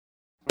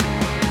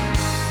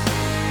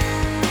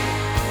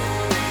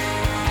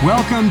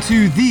Welcome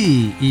to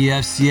the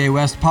EFCA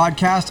West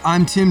podcast.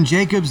 I'm Tim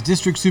Jacobs,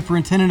 District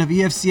Superintendent of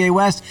EFCA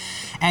West,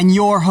 and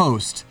your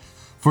host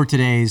for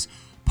today's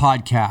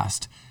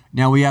podcast.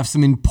 Now, we have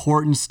some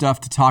important stuff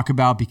to talk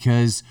about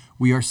because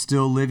we are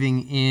still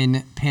living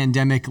in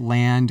pandemic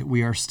land.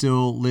 We are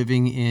still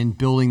living in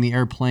building the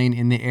airplane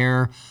in the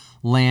air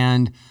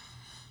land.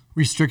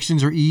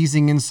 Restrictions are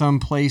easing in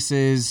some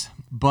places,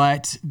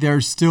 but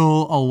there's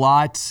still a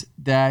lot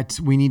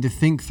that we need to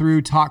think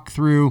through, talk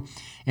through.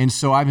 And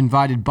so I've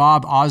invited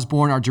Bob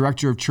Osborne, our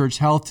Director of Church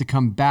Health, to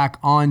come back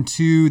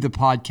onto the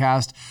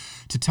podcast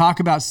to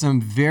talk about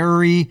some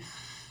very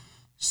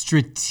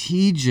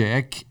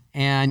strategic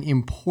and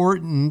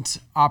important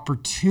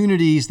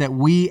opportunities that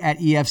we at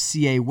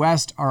EFCA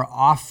West are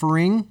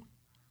offering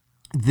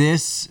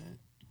this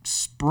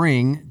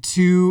spring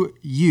to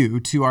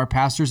you, to our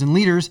pastors and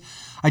leaders.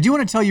 I do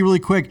want to tell you really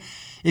quick,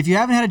 if you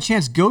haven't had a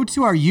chance, go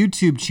to our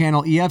YouTube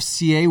channel,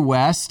 EFCA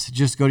West.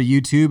 Just go to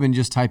YouTube and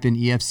just type in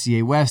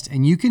EFCA West,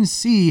 and you can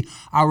see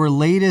our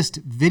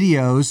latest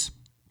videos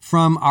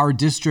from our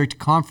district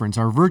conference,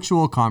 our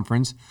virtual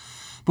conference.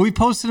 But we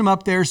posted them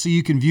up there so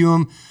you can view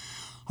them.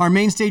 Our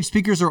main stage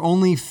speakers are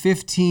only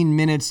 15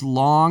 minutes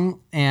long,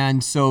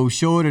 and so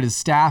show it at a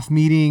staff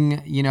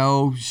meeting,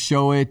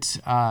 show it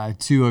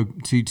to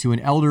an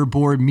elder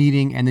board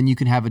meeting, and then you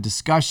can have a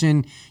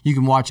discussion. You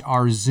can watch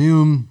our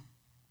Zoom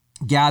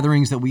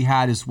gatherings that we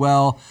had as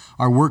well,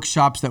 our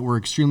workshops that were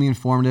extremely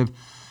informative.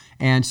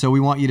 And so we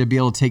want you to be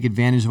able to take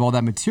advantage of all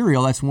that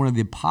material. That's one of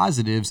the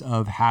positives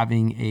of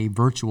having a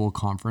virtual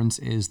conference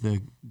is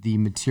the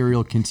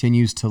material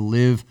continues to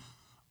live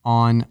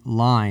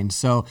online.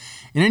 So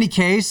in any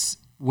case,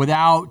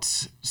 without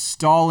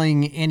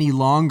stalling any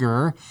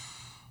longer,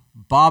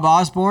 Bob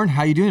Osborne,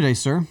 how you doing today,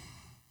 sir?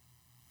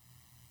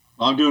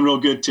 I'm doing real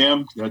good,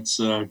 Tim. That's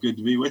good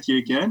to be with you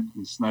again.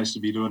 It's nice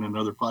to be doing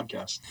another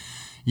podcast.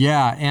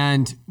 Yeah,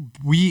 and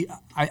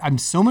I'm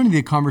so many of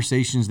the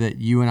conversations that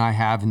you and I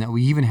have, and that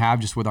we even have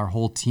just with our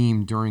whole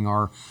team during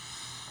our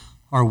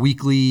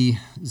weekly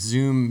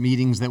Zoom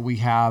meetings that we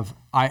have.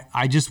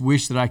 I just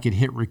wish that I could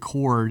hit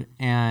record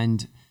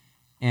and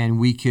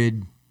we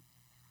could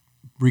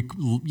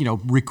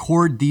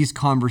record these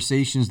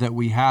conversations that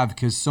we have,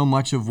 because so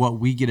much of what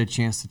we get a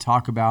chance to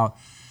talk about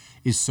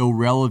is so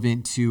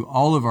relevant to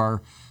all of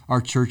our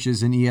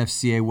churches in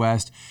EFCA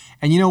West.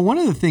 And one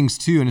of the things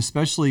too, and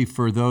especially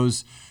for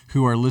those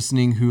who are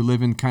listening who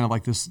live in kind of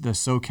like the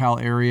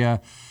SoCal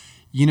area,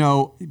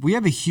 we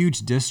have a huge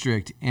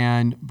district,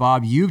 and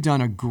Bob, you've done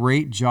a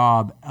great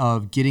job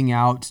of getting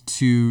out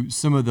to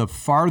some of the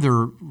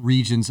farther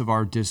regions of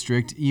our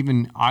district,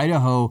 even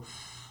Idaho.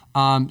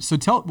 So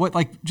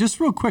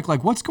just real quick,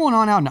 what's going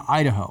on out in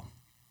Idaho?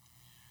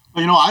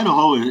 Well,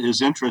 Idaho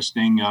is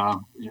interesting.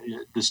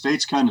 The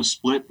state's kind of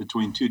split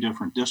between two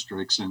different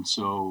districts. And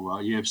so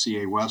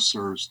EFCA West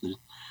serves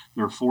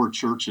there are 4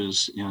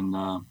 churches in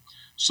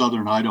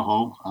southern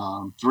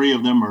Idaho. 3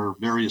 of them are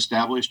very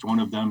established. One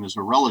of them is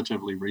a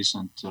relatively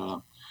recent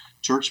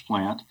church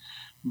plant.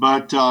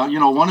 But,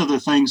 one of the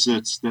things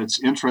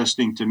that's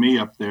interesting to me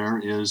up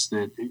there is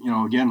that,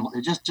 again,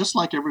 just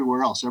like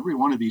everywhere else, every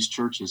one of these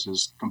churches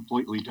is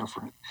completely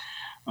different.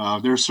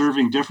 They're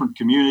serving different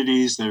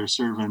communities. They're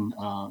serving,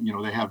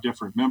 they have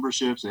different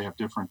memberships. They have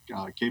different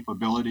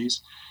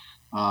capabilities.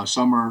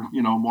 Some are,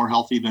 more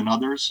healthy than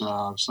others.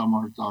 Some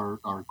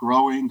are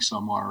growing.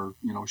 Some are,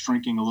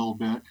 shrinking a little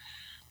bit.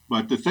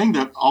 But the thing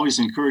that always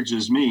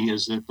encourages me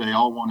is that they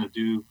all want to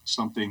do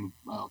something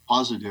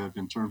positive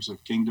in terms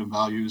of kingdom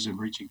values and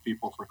reaching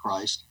people for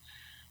Christ.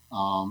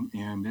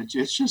 And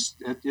it's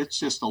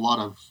just a lot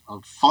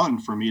of fun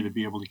for me to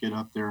be able to get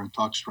up there and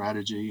talk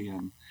strategy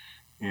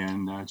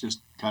and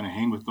just kind of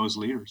hang with those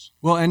leaders.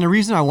 Well, and the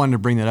reason I wanted to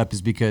bring that up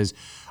is because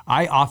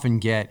I often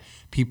get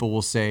people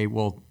will say,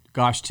 well,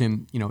 gosh,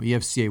 Tim,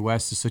 EFCA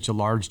West is such a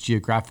large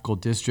geographical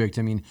district.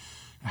 I mean,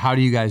 how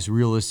do you guys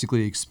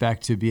realistically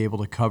expect to be able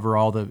to cover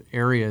all the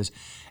areas?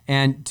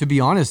 And to be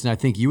honest, and I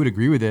think you would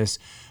agree with this,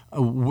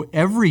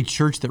 every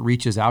church that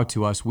reaches out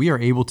to us, we are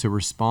able to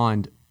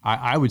respond,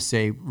 I would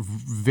say,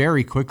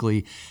 very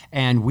quickly,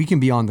 and we can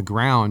be on the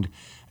ground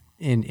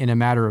in a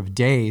matter of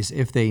days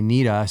if they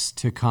need us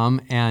to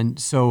come. And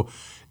so,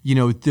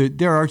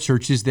 there are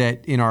churches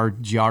that in our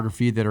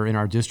geography that are in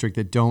our district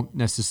that don't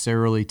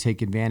necessarily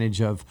take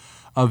advantage of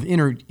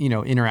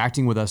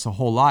interacting with us a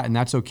whole lot, and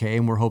that's okay.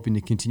 And we're hoping to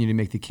continue to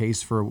make the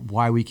case for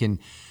why we can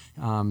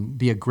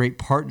be a great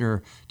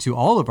partner to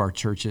all of our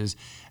churches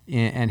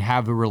and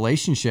have a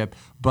relationship.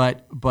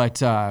 But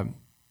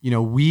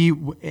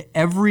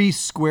every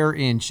square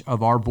inch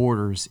of our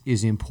borders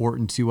is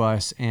important to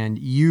us, and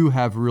you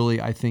have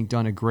really, I think,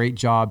 done a great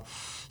job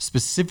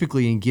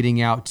specifically in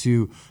getting out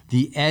to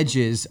the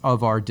edges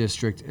of our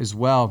district as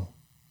well.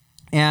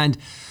 And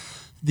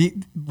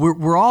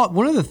we're all,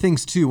 one of the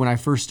things too, when I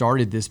first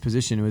started this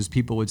position was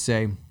people would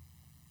say,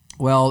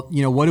 Well,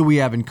 what do we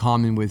have in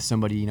common with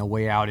somebody,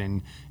 way out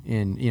in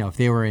if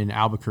they were in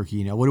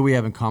Albuquerque, what do we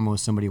have in common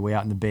with somebody way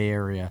out in the Bay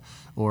Area?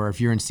 Or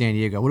if you're in San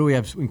Diego, what do we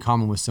have in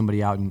common with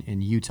somebody out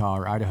in Utah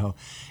or Idaho?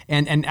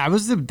 And that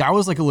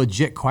was like a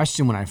legit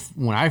question when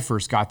I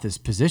first got this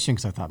position,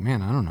 because I thought,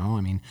 man, I don't know.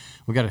 I mean,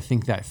 we got to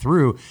think that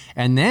through.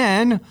 And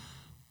then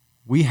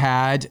we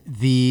had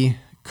the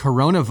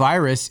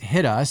coronavirus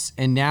hit us,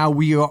 and now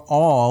we are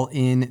all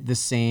in the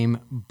same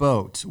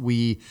boat.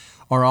 We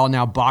are all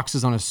now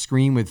boxes on a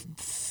screen with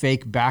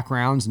fake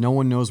backgrounds. No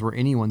one knows where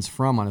anyone's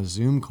from on a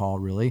Zoom call,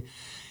 really.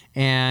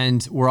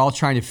 And we're all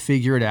trying to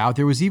figure it out.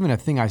 There was even a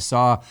thing I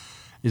saw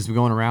is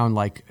going around,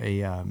 like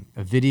a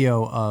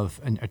video of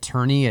an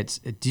attorney.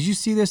 Did you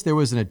see this? There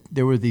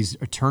were these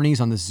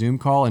attorneys on the Zoom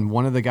call, and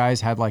one of the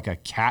guys had like a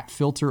cat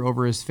filter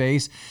over his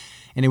face,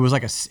 and it was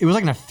like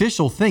an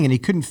official thing, and he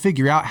couldn't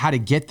figure out how to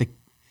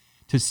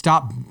to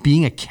stop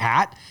being a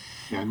cat.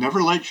 Yeah,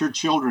 never let your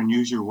children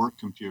use your work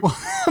computer. Well,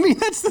 I mean,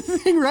 that's the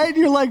thing, right?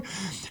 You're like,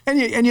 and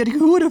yet,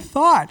 who would have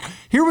thought?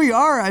 Here we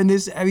are, and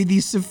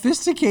these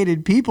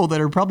sophisticated people that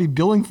are probably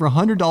billing for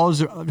hundreds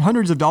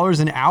of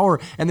dollars an hour,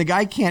 and the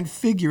guy can't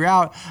figure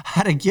out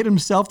how to get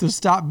himself to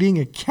stop being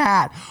a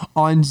cat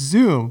on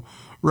Zoom,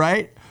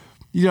 right?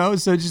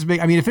 So just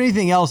if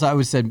anything else, I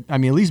would say, at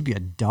least be a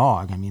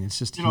dog. It's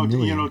just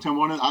humiliating. Tim,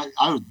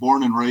 I was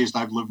born and raised.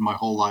 I've lived my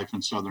whole life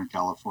in Southern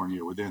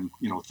California, within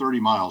 30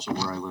 miles of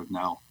where I live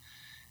now.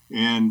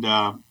 And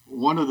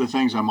one of the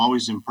things I'm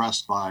always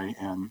impressed by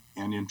and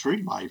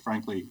intrigued by,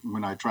 frankly,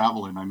 when I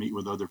travel and I meet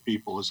with other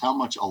people, is how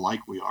much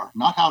alike we are.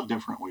 Not how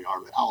different we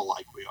are, but how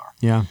alike we are.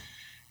 Yeah.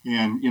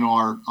 And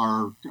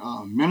our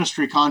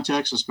ministry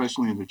contexts,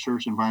 especially in the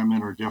church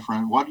environment, are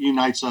different. What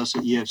unites us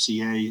at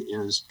EFCA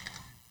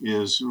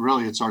is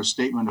really, it's our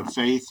statement of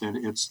faith,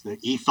 and it's the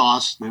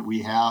ethos that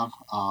we have.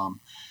 And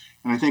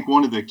I think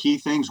one of the key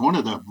things, one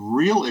of the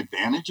real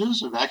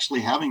advantages of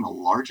actually having a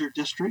larger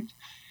district,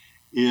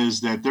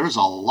 is that there's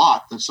a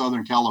lot that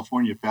Southern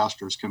California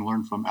pastors can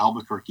learn from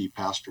Albuquerque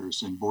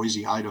pastors and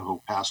Boise,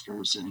 Idaho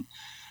pastors, and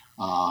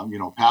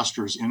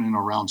pastors in and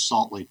around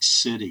Salt Lake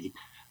City.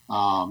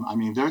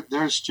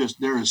 There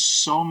is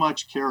so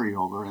much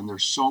carryover, and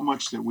there's so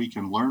much that we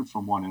can learn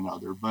from one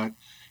another. But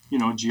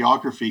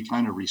geography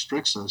kind of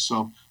restricts us.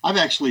 So I've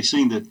actually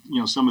seen that,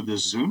 some of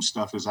this Zoom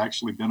stuff has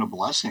actually been a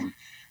blessing.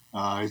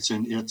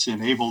 It's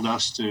enabled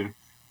us to,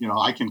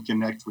 I can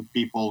connect with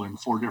people in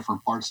 4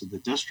 different parts of the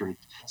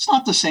district. It's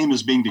not the same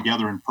as being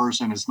together in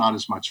person. It's not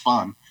as much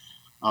fun,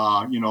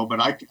 but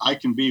I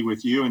can be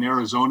with you in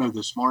Arizona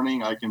this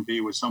morning. I can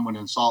be with someone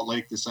in Salt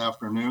Lake this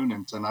afternoon.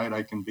 And tonight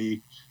I can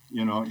be,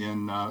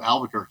 in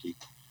Albuquerque,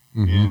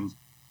 mm-hmm.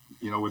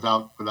 and,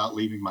 without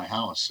leaving my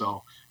house.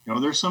 So,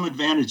 there's some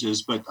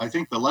advantages, but I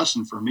think the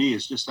lesson for me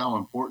is just how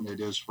important it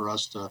is for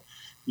us to,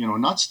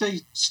 not stay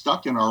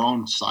stuck in our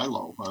own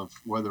silo of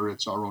whether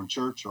it's our own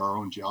church or our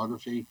own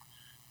geography,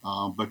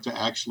 but to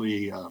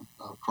actually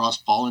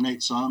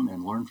cross-pollinate some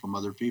and learn from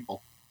other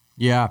people.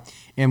 Yeah,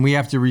 and we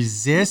have to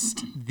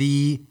resist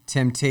the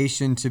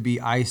temptation to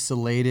be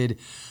isolated,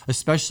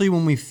 especially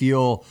when we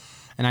feel,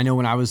 and I know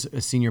when I was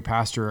a senior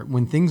pastor,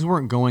 when things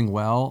weren't going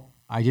well,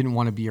 I didn't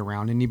want to be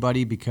around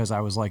anybody because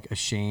I was like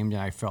ashamed,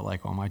 and I felt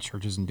like, my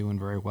church isn't doing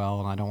very well,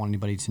 and I don't want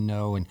anybody to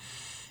know.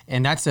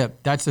 And that's a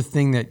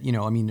thing that,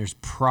 there's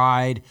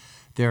pride.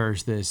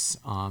 There's this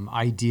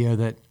idea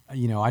that,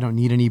 I don't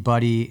need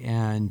anybody,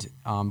 and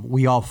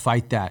we all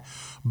fight that.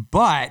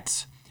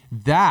 But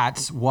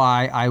that's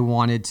why I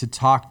wanted to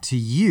talk to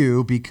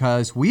you,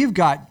 because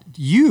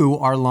you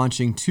are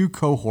launching 2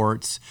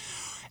 cohorts,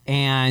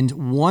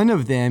 and one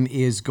of them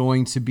is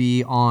going to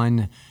be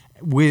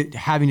with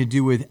having to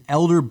do with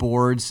elder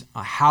boards,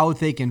 how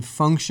they can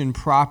function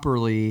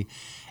properly,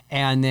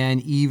 and then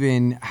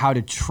even how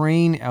to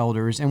train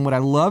elders. And what I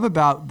love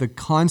about the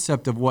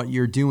concept of what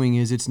you're doing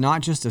is it's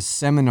not just a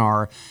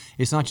seminar,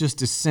 it's not just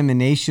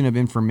dissemination of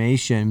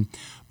information,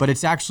 but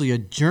it's actually a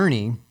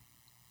journey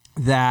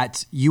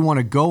that you want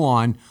to go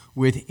on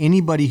with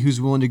anybody who's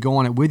willing to go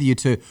on it with you,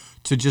 to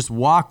just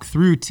walk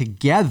through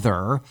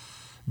together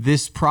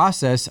this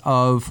process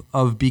of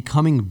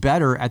becoming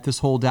better at this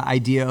whole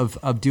idea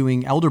of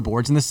doing elder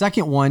boards. And the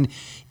second one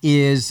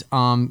is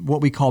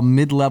what we call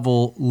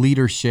mid-level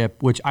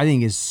leadership, which I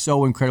think is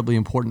so incredibly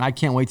important. I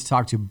can't wait to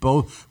talk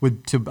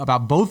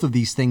about both of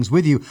these things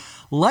with you.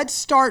 Let's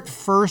start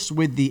first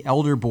with the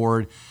elder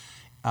board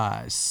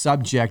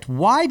subject.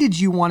 Why did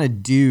you want to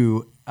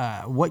do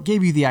what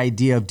gave you the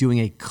idea of doing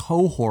a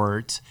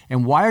cohort,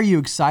 and why are you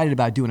excited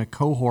about doing a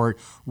cohort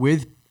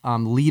with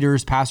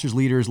leaders, pastors,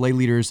 leaders, lay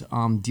leaders,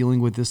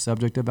 dealing with this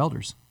subject of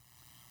elders?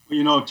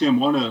 Well, Tim,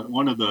 one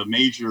of the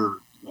major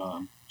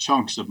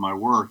chunks of my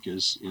work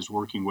is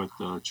working with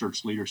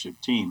church leadership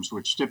teams,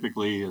 which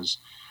typically is,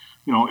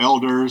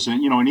 elders.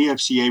 And, in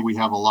EFCA, we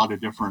have a lot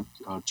of different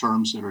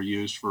terms that are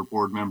used for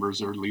board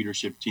members or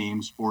leadership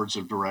teams, boards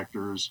of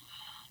directors,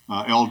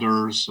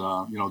 elders.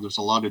 There's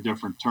a lot of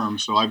different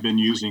terms. So I've been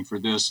using for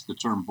this the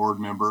term board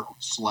member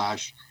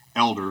 /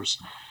 elders.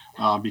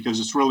 Because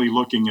it's really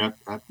looking at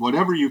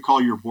whatever you call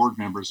your board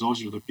members.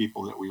 Those are the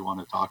people that we want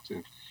to talk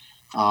to.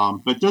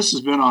 But this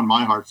has been on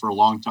my heart for a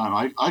long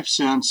time. I've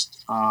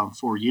sensed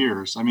for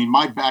years. I mean,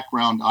 my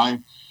background,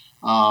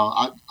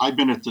 I've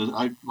been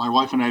my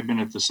wife and I have been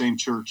at the same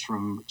church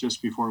from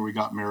just before we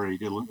got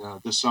married.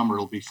 This summer,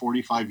 it'll be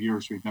 45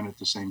 years we've been at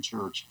the same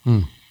church.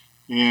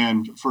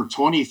 And for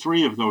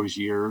 23 of those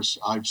years,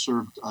 I've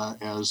served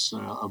as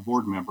a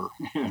board member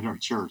at our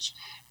church.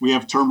 We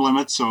have term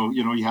limits, so,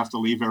 you have to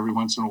leave every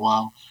once in a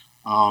while.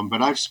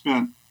 But I've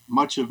spent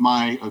much of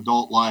my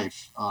adult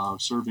life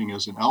serving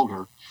as an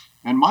elder.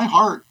 And my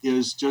heart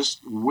is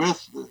just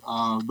with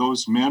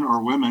those men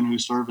or women who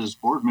serve as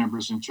board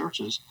members in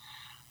churches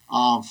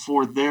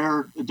for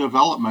their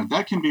development.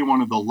 That can be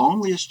one of the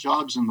loneliest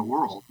jobs in the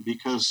world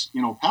because,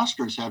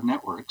 pastors have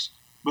networks,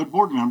 but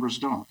board members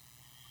don't.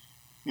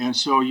 And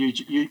so you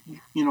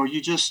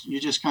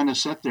just kind of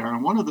sit there.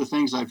 And one of the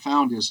things I've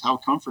found is how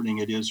comforting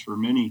it is for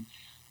many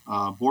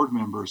board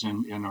members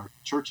in our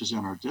churches in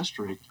our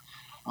district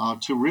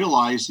to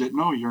realize that,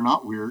 no, you're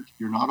not weird.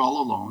 You're not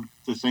all alone.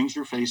 The things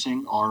you're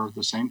facing are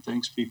the same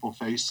things people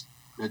face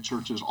at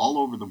churches all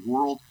over the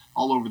world,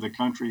 all over the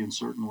country, and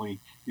certainly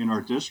in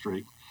our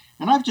district.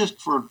 And I've just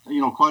for,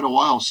 quite a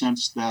while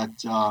sensed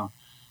that,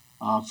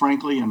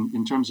 frankly,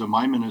 in terms of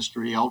my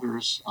ministry,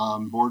 elders,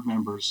 board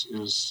members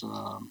is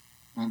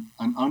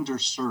an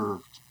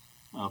underserved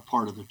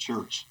part of the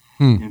church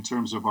in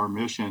terms of our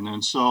mission.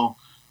 And so,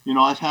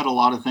 I've had a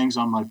lot of things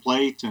on my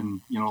plate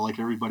and, like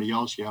everybody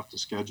else, you have to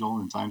schedule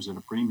and time's at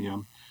a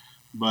premium.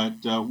 But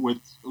with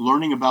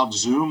learning about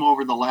Zoom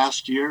over the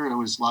last year, it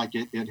was like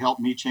it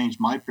helped me change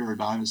my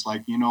paradigm. It's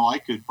like, I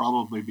could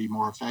probably be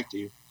more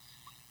effective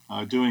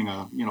doing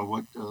a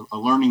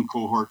learning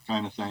cohort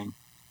kind of thing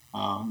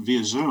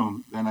via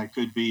Zoom than I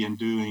could be in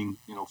doing,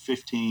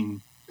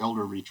 15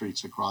 elder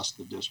retreats across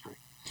the district.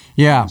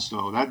 Yeah. And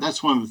so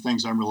that's one of the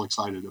things I'm real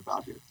excited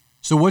about here.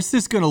 So what's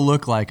this going to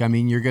look like? I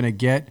mean, you're going to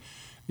get,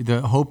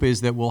 the hope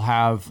is that we'll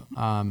have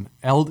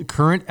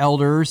current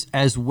elders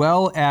as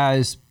well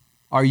as,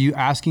 are you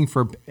asking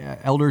for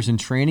elders in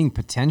training,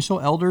 potential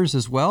elders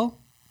as well?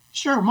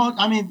 Sure.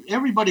 I mean,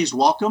 everybody's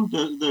welcome.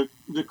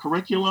 The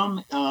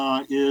curriculum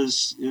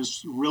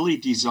is really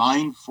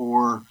designed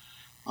for,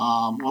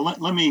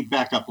 let me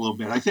back up a little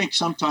bit. I think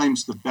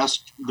sometimes the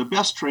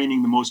best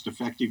training, the most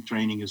effective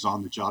training is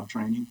on the job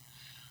training.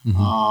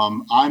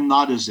 Mm-hmm. I'm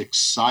not as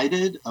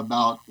excited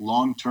about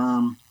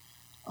long-term,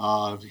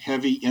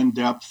 heavy,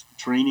 in-depth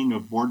training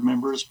of board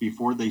members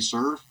before they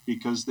serve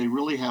because they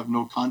really have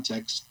no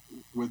context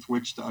with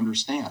which to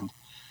understand.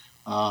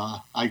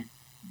 I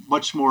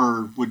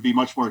would be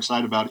much more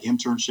excited about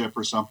internship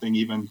or something,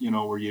 even,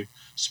 where you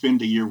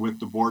spend a year with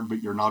the board,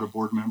 but you're not a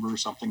board member or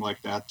something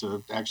like that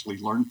to actually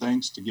learn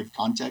things, to give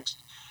context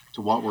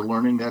to what we're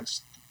learning.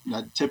 That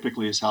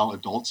typically is how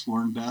adults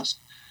learn best.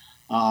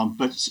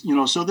 But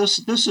so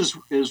this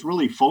is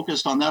really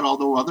focused on that,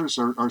 although others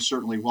are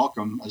certainly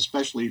welcome,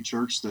 especially a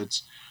church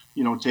that's,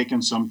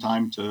 taken some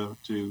time to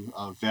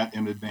vet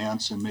in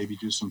advance and maybe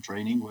do some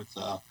training with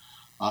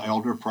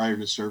elder prior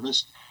to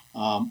service.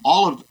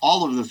 All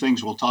of the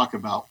things we'll talk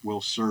about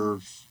will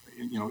serve,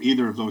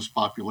 either of those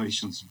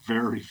populations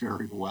very,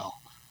 very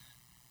well.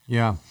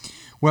 Yeah.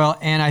 Well,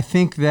 and I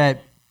think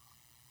that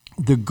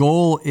the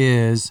goal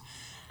is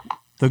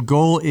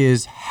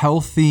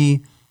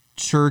healthy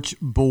church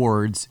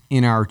boards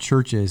in our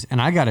churches. And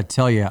I got to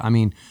tell you, I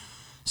mean,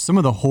 some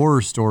of the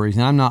horror stories,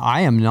 and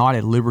I am not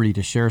at liberty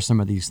to share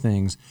some of these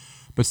things,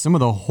 but some of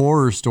the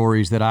horror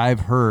stories that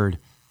I've heard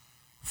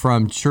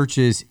from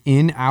churches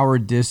in our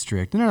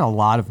district, and there are a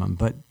lot of them,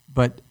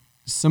 but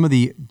some of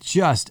the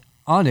just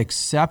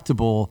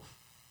unacceptable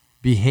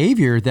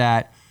behavior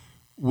that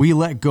we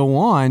let go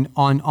on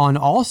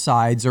all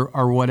sides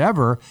or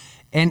whatever.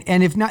 And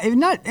if not,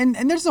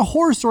 and there's the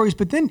horror stories,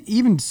 but then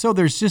even so,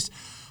 there's just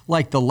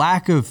like the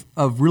lack of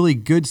really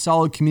good,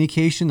 solid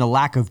communication, the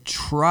lack of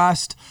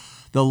trust,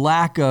 the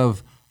lack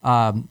of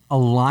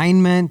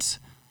alignment.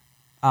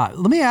 Let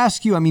me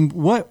ask you, I mean,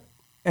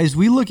 as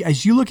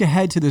you look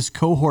ahead to this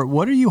cohort,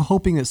 what are you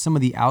hoping that some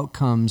of the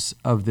outcomes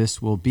of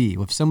this will be?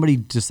 If somebody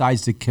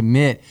decides to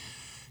commit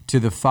to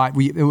the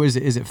is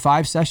it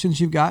 5 sessions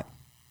you've got?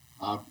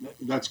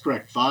 That's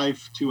correct.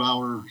 5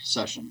 2-hour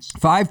sessions.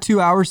 5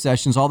 2-hour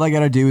sessions. All they got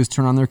to do is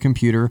turn on their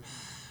computer.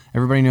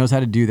 Everybody knows how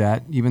to do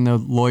that. Even the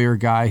lawyer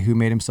guy who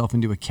made himself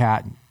into a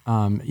cat.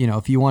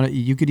 If you want to,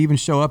 you could even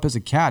show up as a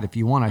cat if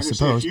you want, I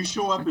suppose. If you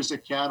show up as a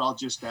cat, I'll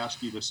just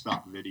ask you to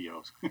stop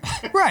videos.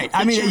 Right.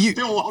 I mean,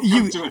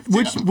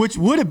 which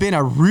would have been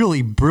a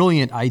really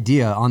brilliant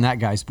idea on that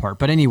guy's part.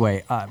 But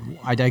anyway,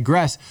 I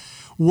digress.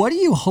 What do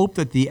you hope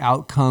that the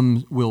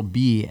outcome will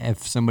be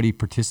if somebody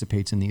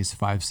participates in these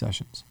 5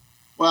 sessions?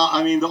 Well,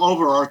 I mean, the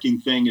overarching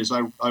thing is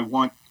I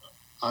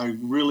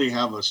really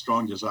have a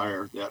strong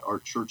desire that our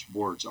church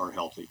boards are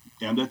healthy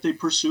and that they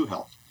pursue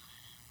health.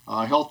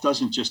 Health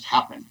doesn't just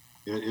happen.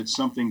 It's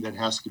something that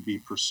has to be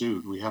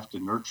pursued. We have to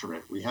nurture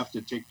it. We have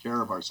to take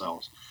care of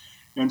ourselves.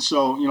 And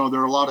so,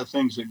 there are a lot of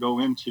things that go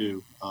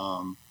into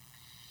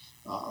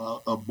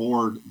a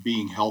board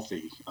being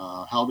healthy,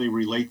 how they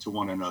relate to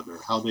one another,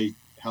 how they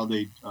how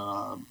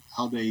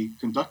they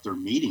conduct their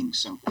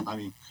meetings. I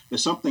mean, if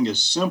something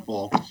is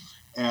simple,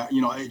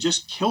 it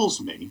just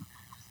kills me,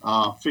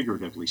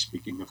 figuratively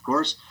speaking, of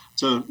course,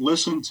 to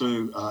listen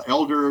to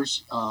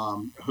elders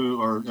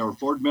who are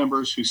board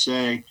members who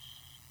say,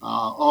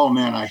 "Oh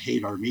man, I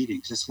hate our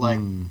meetings." It's like,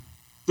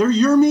 they're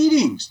your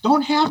meetings.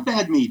 Don't have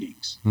bad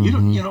meetings. You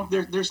don't.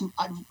 There's.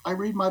 I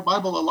read my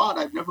Bible a lot.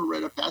 I've never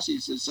read a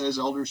passage that says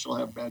elders shall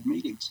have bad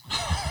meetings.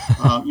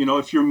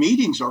 If your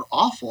meetings are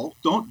awful,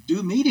 don't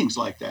do meetings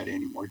like that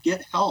anymore.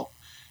 Get help.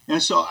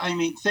 And so, I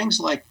mean, things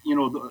like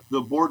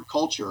the board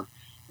culture.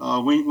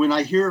 When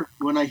I hear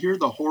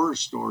the horror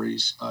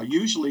stories,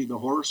 usually the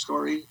horror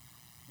story,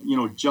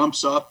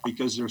 jumps up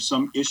because there's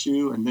some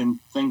issue and then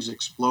things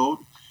explode.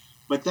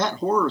 But that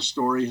horror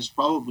story has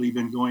probably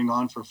been going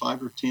on for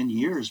 5 or 10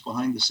 years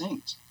behind the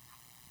scenes.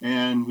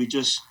 And we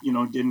just,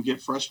 didn't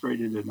get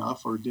frustrated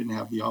enough or didn't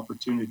have the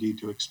opportunity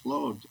to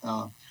explode.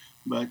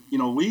 But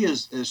we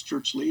as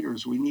church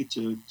leaders, we need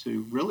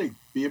to really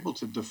be able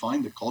to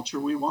define the culture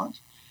we want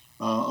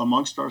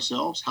amongst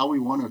ourselves, how we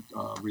want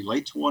to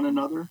relate to one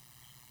another,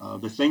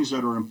 the things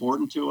that are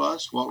important to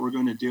us, what we're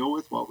going to deal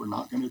with, what we're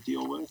not going to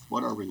deal with,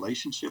 what our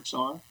relationships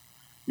are.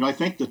 I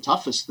think the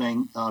toughest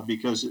thing,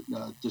 because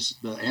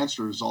the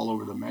answer is all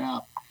over the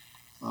map,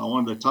 one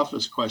of the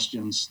toughest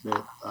questions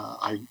that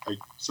I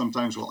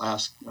sometimes will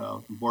ask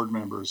board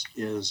members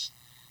is,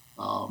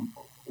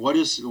 what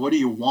do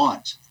you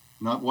want?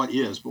 Not what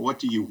is, but what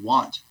do you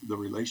want the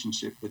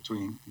relationship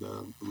between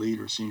the lead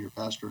or senior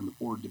pastor and the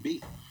board to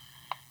be?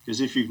 Because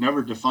if you've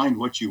never defined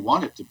what you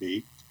want it to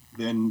be,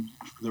 then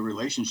the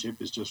relationship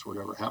is just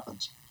whatever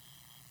happens.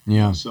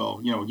 Yeah.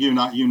 So,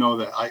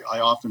 that I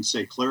often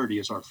say clarity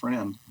is our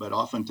friend, but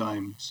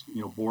oftentimes,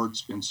 boards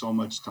spend so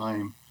much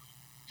time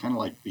kind of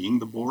like being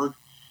the board,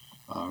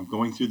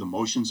 going through the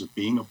motions of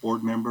being a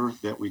board member,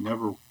 that we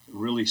never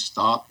really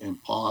stop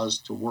and pause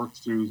to work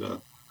through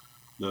the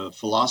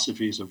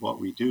philosophies of what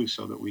we do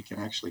so that we can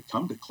actually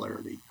come to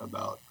clarity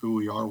about who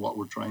we are, what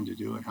we're trying to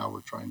do, and how we're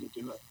trying to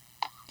do it.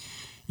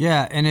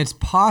 Yeah, and it's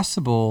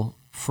possible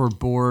for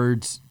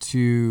boards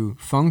to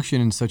function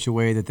in such a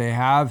way that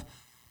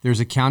there's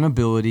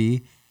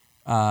accountability.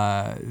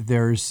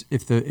 There's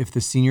if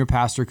the senior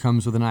pastor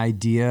comes with an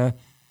idea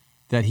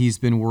that he's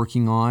been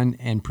working on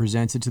and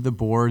presents it to the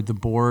board,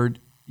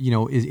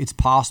 it's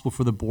possible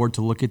for the board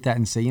to look at that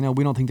and say,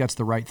 we don't think that's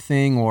the right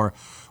thing, or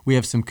we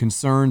have some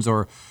concerns,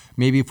 or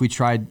maybe if we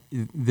tried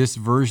this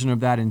version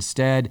of that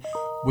instead,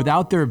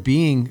 without there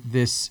being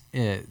this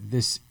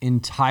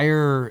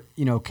entire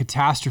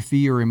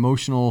catastrophe or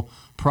emotional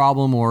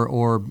problem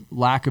or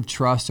lack of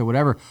trust or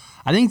whatever.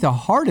 I think the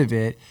heart of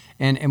it,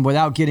 and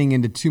without getting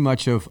into too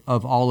much of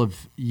all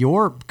of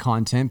your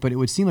content, but it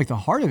would seem like the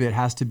heart of it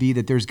has to be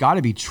that there's got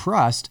to be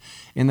trust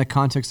in the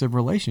context of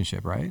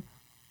relationship, right?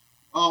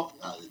 Well,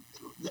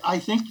 I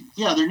think,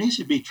 there needs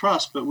to be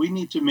trust, but we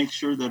need to make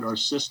sure that our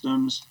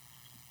systems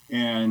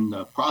and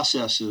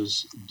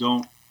processes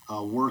don't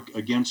work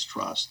against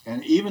trust.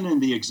 And even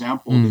in the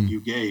example that you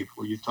gave,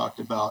 where you talked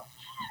about,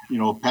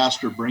 a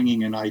pastor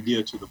bringing an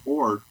idea to the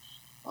board,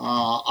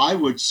 I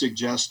would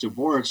suggest to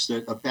boards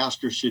that a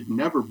pastor should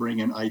never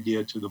bring an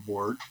idea to the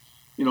board.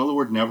 The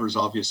word never is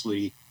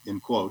obviously in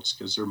quotes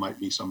because there might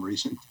be some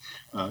reason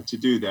to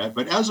do that.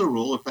 But as a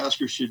rule, a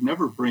pastor should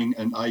never bring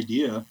an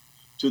idea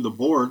to the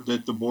board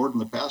that the board and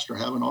the pastor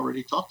haven't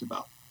already talked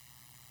about,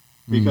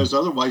 because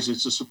otherwise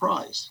it's a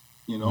surprise.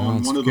 And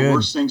one of the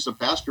worst things a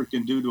pastor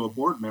can do to a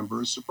board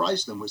member is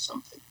surprise them with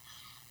something.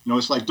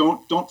 It's like,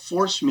 don't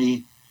force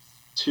me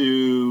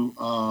to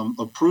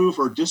approve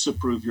or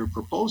disapprove your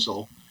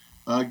proposal.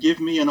 Give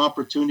me an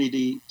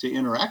opportunity to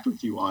interact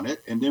with you on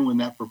it, and then when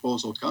that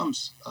proposal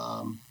comes,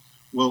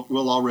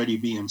 we'll already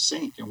be in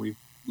sync, and we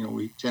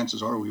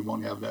chances are we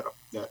won't have that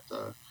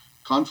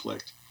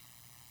conflict.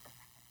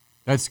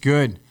 That's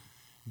good.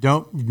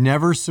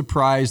 Never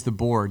surprise the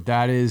board.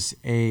 That is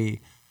a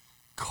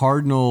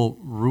cardinal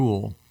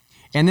rule.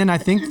 And then I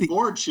think the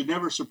board should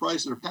never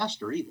surprise their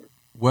pastor either.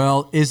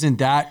 Well, isn't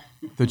that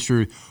the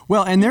truth?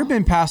 Well, and there have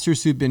been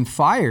pastors who've been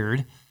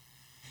fired,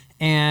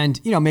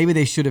 and maybe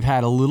they should have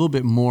had a little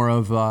bit more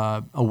of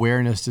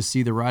awareness to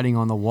see the writing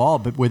on the wall,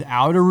 but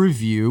without a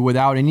review,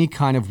 without any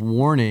kind of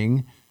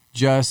warning,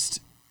 just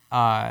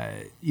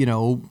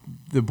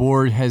the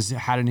board has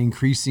had an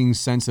increasing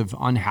sense of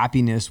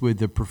unhappiness with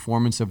the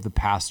performance of the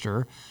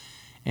pastor,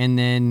 and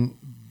then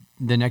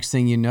the next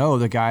thing you know,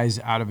 the guy's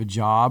out of a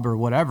job or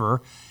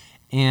whatever,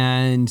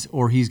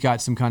 or he's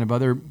got some kind of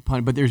other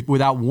pun, but there's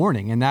without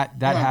warning, and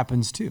that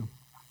happens too.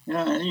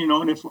 Yeah,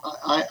 and if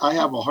I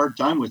have a hard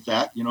time with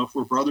that, if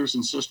we're brothers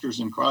and sisters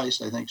in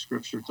Christ, I think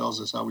Scripture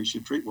tells us how we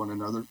should treat one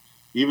another,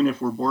 even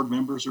if we're board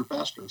members or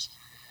pastors.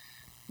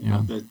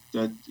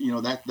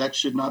 That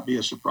should not be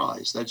a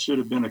surprise. That should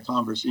have been a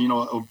conversation.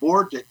 A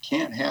board that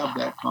can't have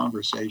that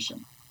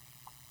conversation,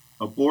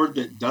 a board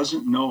that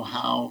doesn't know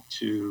how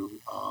to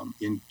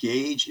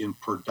engage in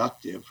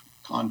productive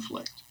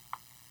conflict,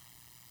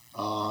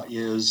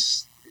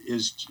 is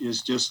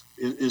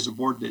a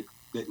board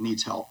that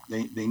needs help.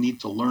 They need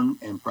to learn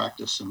and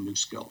practice some new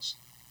skills.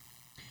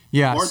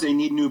 Yes. Or they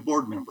need new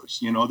board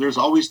members. There's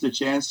always the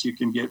chance you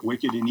can get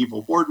wicked and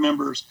evil board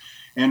members.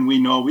 And we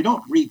know we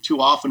don't read too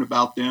often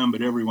about them,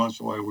 but every once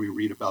in a while we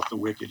read about the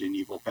wicked and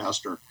evil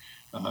pastor.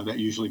 That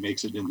usually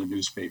makes it in the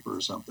newspaper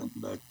or something.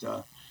 But,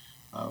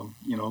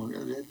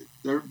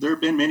 there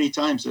have been many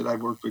times that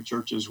I've worked with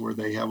churches where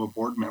they have a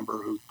board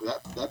member who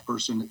that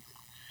person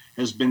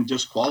has been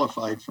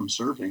disqualified from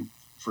serving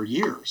for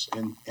years.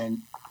 And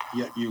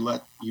yet you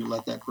let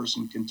that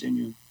person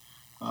continue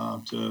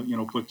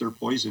to put their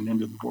poison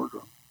into the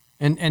boardroom.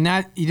 And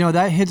that,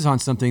 that hits on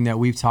something that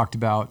we've talked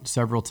about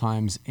several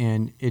times,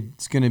 and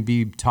it's going to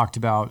be talked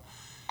about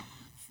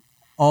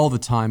all the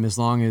time as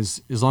long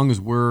as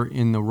we're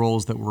in the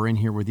roles that we're in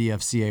here with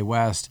EFCA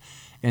West.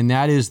 And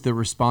that is the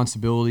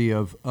responsibility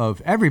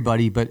of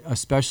everybody, but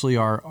especially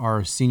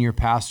our senior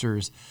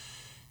pastors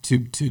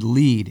to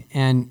lead.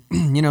 And,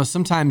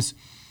 sometimes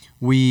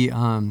we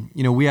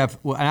have,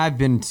 and I've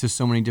been to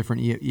so many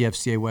different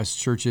EFCA West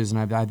churches, and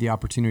I've had the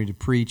opportunity to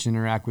preach,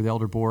 interact with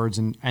elder boards,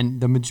 and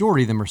the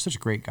majority of them are such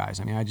great guys.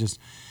 I mean,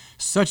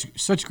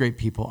 such great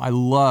people. I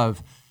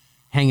love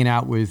hanging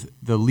out with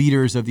the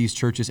leaders of these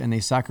churches, and they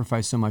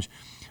sacrifice so much.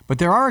 But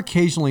there are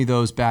occasionally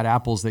those bad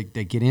apples that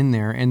get in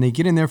there, and they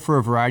get in there for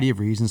a variety of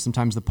reasons.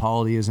 Sometimes the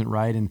polity isn't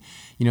right, and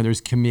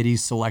there's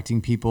committees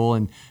selecting people,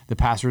 and the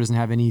pastor doesn't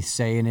have any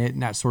say in it,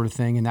 and that sort of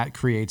thing, and that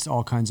creates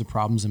all kinds of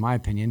problems, in my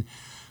opinion.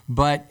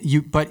 But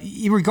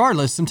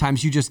regardless,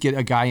 sometimes you just get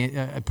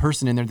a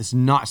person in there that's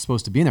not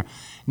supposed to be in there.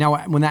 Now,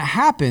 when that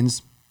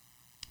happens,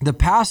 the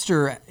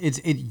pastor,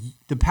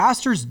 the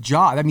pastor's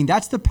job. I mean,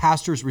 that's the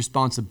pastor's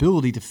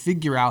responsibility to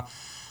figure out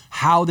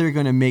how they're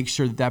going to make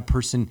sure that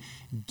person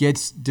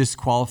gets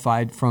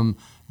disqualified from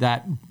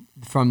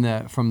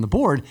the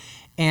board,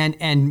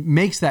 and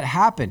makes that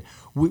happen.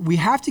 We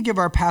have to give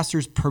our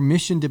pastors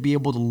permission to be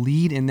able to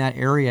lead in that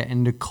area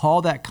and to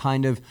call that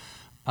kind of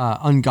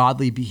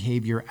ungodly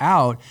behavior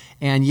out.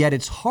 And yet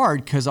it's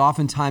hard because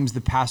oftentimes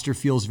the pastor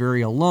feels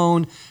very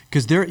alone,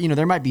 because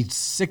there might be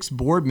 6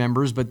 board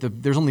members,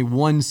 but there's only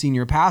one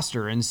senior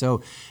pastor. And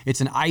so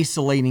it's an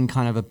isolating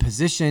kind of a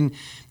position.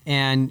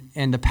 And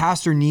the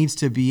pastor needs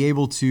to be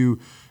able to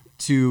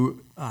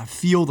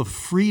feel the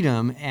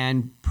freedom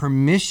and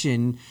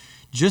permission,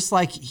 just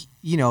like,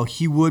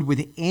 he would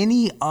with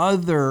any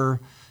other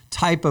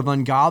type of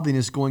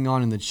ungodliness going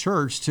on in the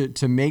church,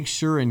 to make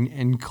sure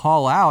and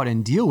call out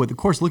and deal with, of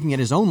course, looking at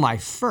his own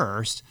life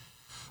first,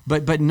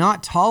 but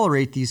not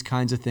tolerate these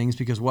kinds of things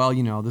because,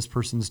 this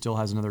person still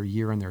has another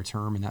year in their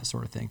term and that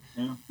sort of thing.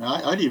 Yeah,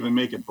 I'd even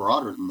make it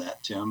broader than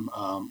that, Tim.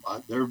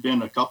 There have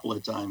been a couple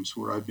of times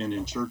where I've been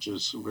in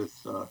churches with,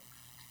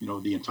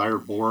 the entire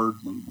board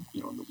and,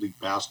 the lead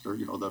pastor,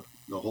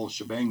 the whole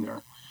shebang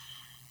there,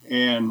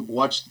 and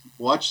watch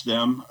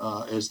them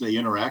as they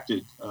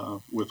interacted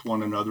with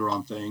one another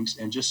on things,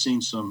 and just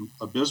seen some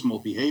abysmal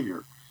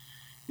behavior,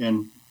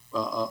 and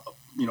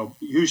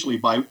usually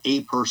by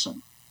a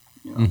person,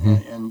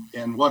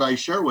 and what I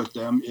share with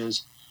them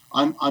is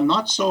I'm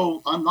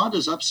not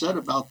as upset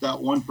about that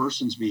one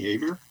person's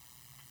behavior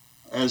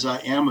as I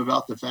am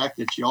about the fact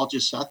that y'all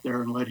just sat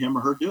there and let him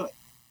or her do it.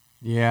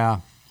 Yeah.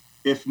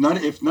 If none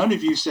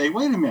of you say,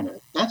 wait a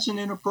minute, that's an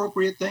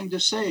inappropriate thing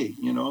to say.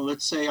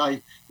 Let's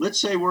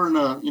say we're in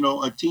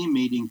a team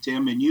meeting,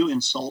 Tim, and you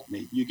insult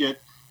me. You get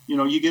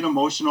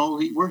emotional.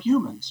 We're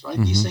humans, right?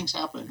 Mm-hmm. These things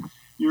happen.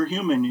 You're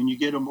human, and you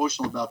get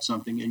emotional about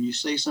something, and you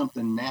say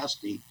something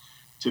nasty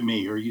to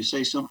me, or you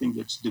say something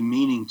that's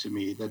demeaning to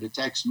me, that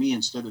attacks me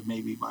instead of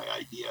maybe my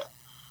idea.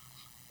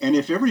 And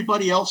if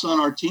everybody else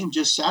on our team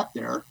just sat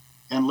there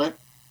and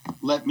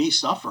let me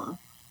suffer,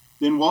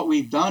 then what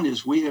we've done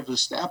is we have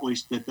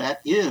established that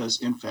is,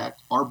 in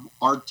fact,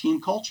 our team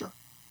culture,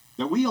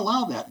 that we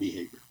allow that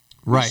behavior.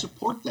 Right. We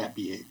support that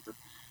behavior.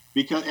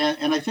 Because,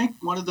 and I think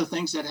one of the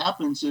things that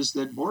happens is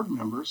that board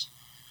members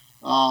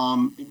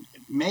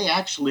may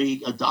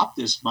actually adopt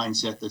this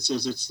mindset that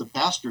says it's the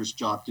pastor's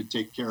job to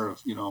take care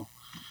of,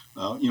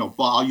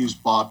 I'll use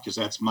Bob because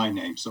that's my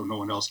name, so no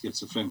one else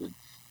gets offended.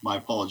 My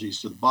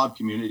apologies to the Bob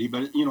community,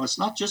 but it's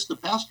not just the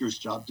pastor's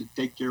job to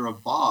take care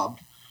of Bob,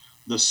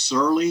 the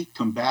surly,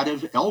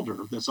 combative elder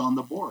that's on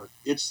the board.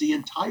 It's the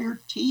entire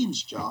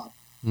team's job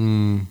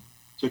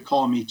to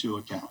call me to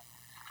account.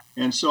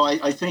 And so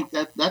I think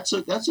that's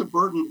a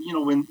burden.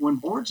 When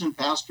boards and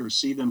pastors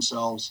see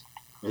themselves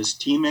as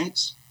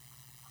teammates,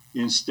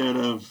 instead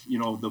of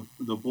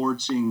the board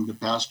seeing the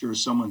pastor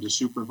as someone to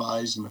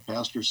supervise, and the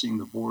pastor seeing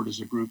the board as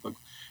a group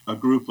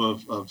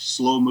of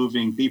slow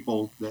moving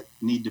people that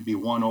need to be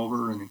won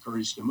over and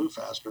encouraged to move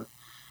faster.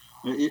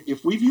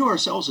 If we view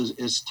ourselves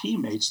as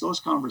teammates, those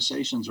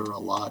conversations are a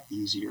lot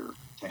easier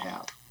to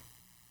have.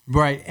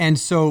 Right. And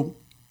so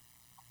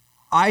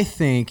I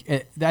think,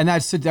 and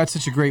that's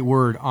such a great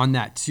word on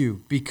that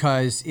too,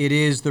 because it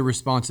is the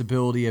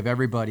responsibility of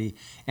everybody.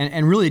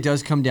 And really it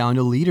does come down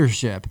to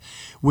leadership,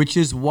 which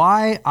is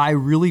why I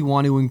really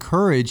want to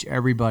encourage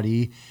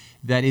everybody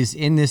that is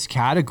in this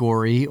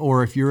category,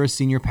 or if you're a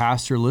senior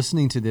pastor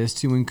listening to this,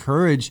 to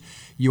encourage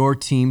your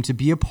team to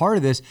be a part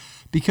of this,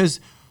 because,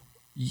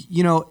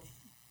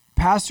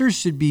 pastors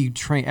should be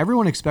trained.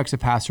 Everyone expects a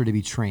pastor to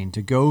be trained,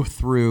 to go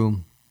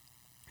through,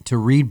 to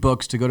read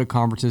books, to go to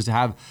conferences, to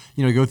have,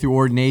 go through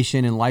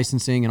ordination and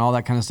licensing and all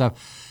that kind of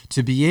stuff,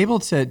 to be able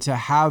to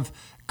have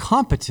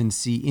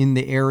competency in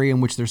the area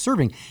in which they're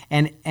serving.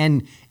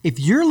 And if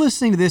you're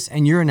listening to this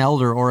and you're an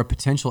elder or a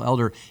potential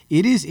elder,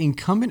 it is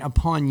incumbent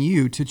upon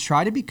you to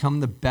try to become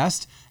the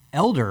best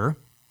elder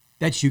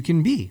that you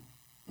can be.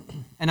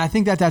 And I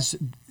think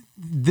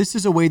this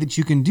is a way that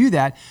you can do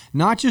that,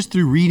 not just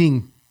through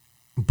reading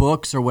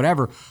books or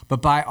whatever,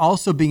 but by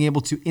also being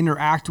able to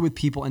interact with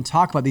people and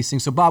talk about these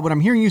things. So Bob, what I'm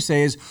hearing you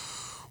say is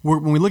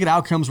when we look at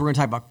outcomes, we're going to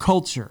talk about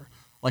culture.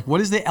 Like,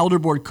 what is the elder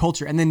board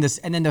culture? And then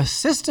the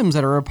systems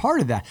that are a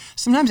part of that.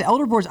 Sometimes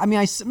elder boards,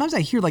 sometimes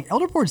I hear like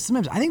elder boards,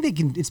 sometimes I think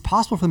it's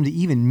possible for them to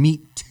even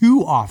meet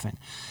too often.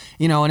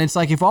 And it's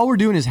like, if all we're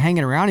doing is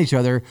hanging around each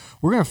other,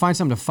 we're going to find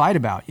something to fight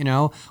about.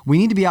 We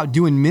need to be out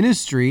doing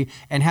ministry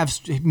and have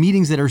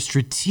meetings that are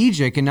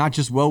strategic and not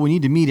just, we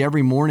need to meet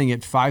every morning at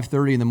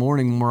 5:30 in the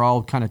morning when we're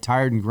all kind of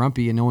tired and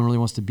grumpy and no one really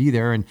wants to be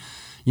there. And,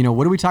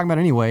 what are we talking about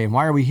anyway? And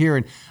why are we here?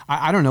 And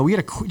I don't know. We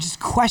got to just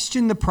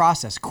question the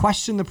process.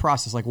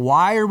 Like,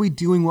 why are we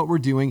doing what we're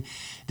doing?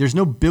 There's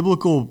no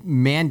biblical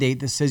mandate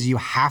that says you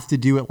have to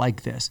do it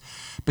like this.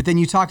 But then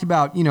you talked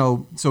about,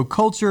 so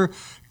culture,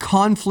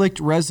 conflict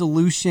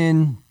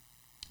resolution,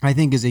 I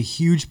think is a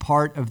huge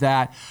part of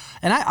that.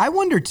 And I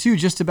wonder too,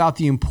 just about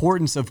the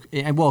importance of,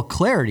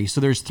 clarity.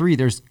 So there's three,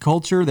 there's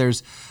culture,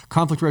 there's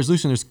conflict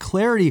resolution, there's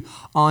clarity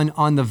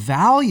on the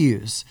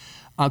values.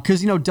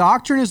 Because,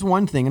 doctrine is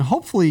one thing, and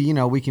hopefully,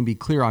 we can be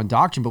clear on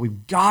doctrine, but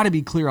we've got to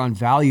be clear on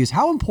values.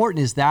 How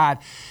important is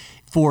that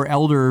for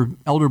elder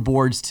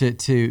boards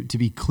to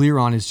be clear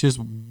on? Is just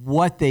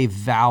what they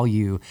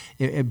value,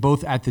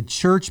 both at the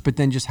church, but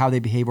then just how they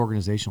behave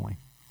organizationally?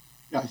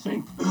 Yeah, I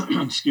think,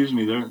 excuse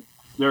me,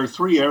 there are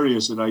three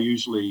areas that I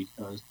usually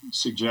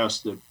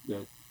suggest that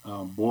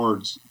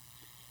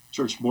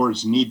church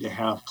boards need to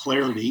have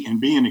clarity and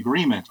be in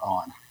agreement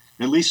on,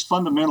 at least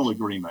fundamental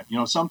agreement.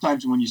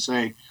 Sometimes when you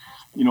say,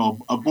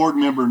 a board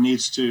member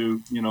needs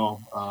to,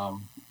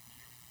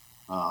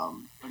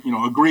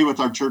 agree with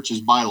our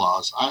church's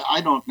bylaws. I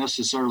don't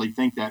necessarily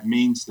think that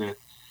means that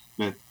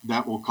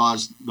will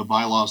cause the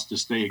bylaws to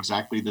stay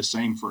exactly the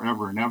same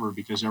forever and ever,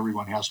 because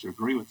everyone has to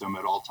agree with them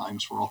at all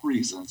times for all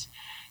reasons,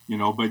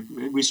 but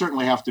we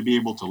certainly have to be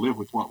able to live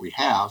with what we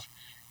have.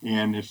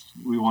 And if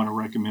we want to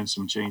recommend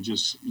some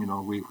changes,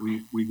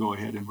 we go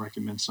ahead and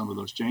recommend some of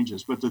those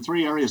changes. But the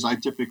three areas I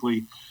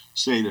typically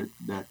say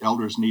that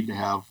elders need to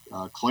have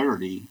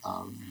clarity,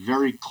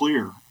 very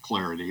clear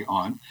clarity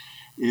on,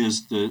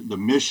 is the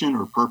mission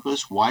or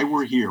purpose, why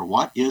we're here.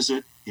 What is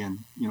it in,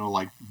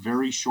 like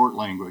very short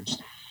language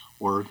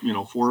or,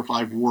 4 or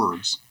 5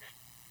 words.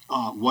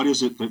 What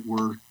is it that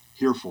we're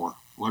here for?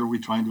 What are we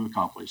trying to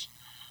accomplish?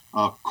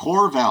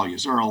 Core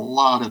values. There are a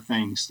lot of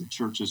things that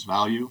churches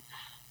value.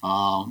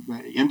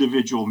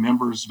 Individual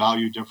members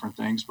value different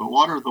things, but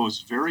what are those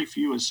very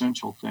few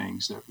essential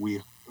things that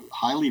we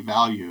highly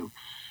value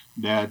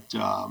that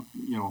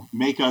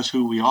make us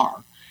who we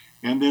are?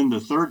 And then the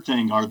third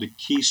thing are the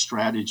key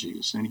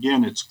strategies. And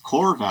again, it's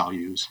core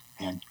values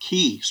and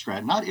key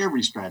strategy, not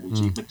every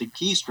strategy, but the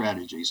key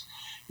strategies.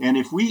 And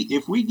if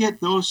we get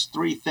those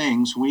three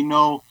things, we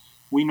know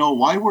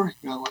why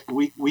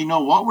we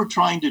know what we're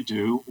trying to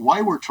do, why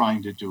we're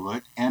trying to do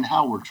it, and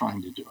how we're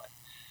trying to do it.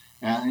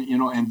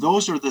 And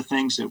those are the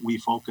things that we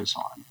focus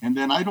on. And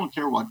then I don't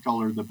care what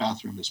color the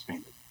bathroom is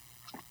painted.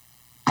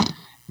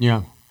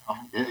 Yeah.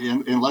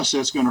 Unless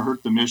that's going to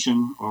hurt the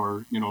mission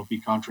or, be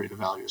contrary to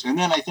values. And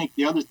then I think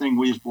the other thing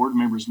we as board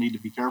members need to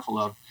be careful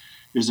of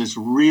is it's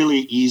really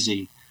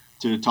easy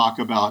to talk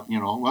about,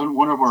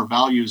 one of our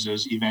values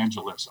is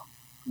evangelism.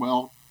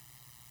 Well,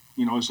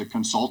 as a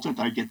consultant,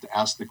 I get to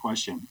ask the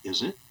question,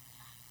 is it?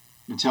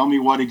 And tell me,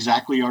 what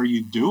exactly are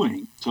you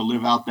doing to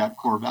live out that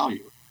core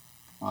value?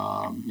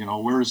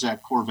 Where is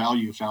that core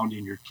value found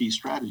in your key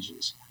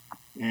strategies?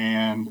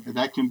 And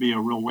that can be a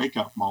real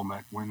wake-up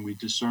moment when we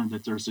discern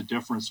that there's a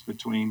difference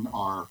between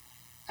our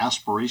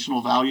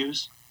aspirational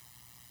values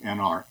and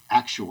our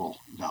actual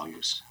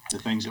values, the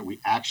things that we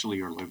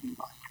actually are living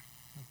by.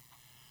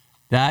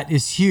 That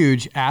is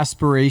huge,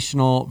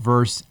 aspirational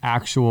versus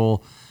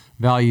actual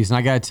values. And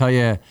I got to tell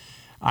you,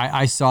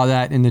 I saw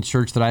that in the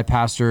church that I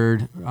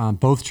pastored,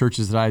 both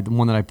churches the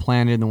one that I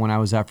planted and the one I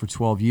was at for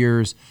 12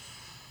 years.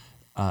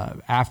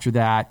 After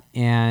that,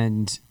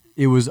 and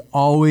it was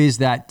always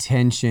that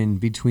tension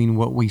between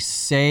what we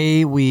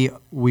say we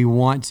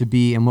want to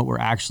be and what we're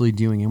actually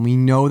doing. And we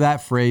know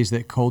that phrase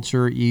that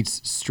culture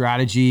eats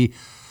strategy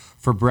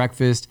for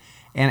breakfast,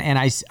 and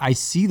I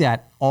see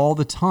that all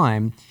the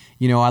time.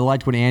 I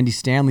liked what Andy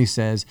Stanley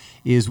says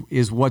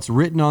is what's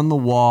written on the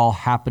wall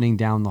happening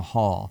down the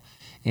hall,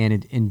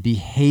 and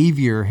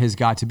behavior has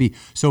got to be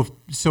so.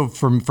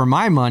 For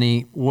my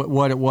money,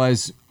 what it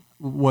was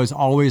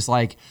always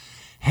like,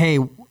 hey,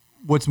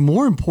 what's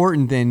more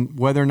important than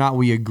whether or not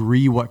we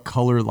agree what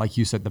color, like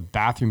you said, the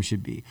bathroom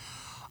should be?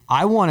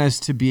 I want us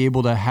to be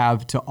able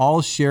to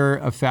all share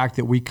a fact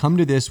that we come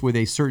to this with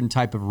a certain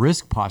type of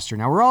risk posture.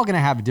 Now, we're all going to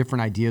have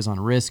different ideas on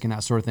risk and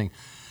that sort of thing.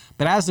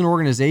 But as an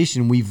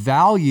organization, we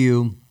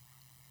value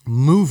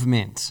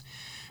movement.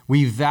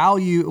 We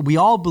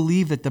all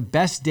believe that the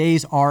best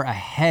days are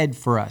ahead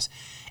for us.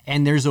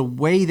 And there's a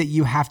way that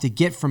you have to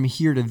get from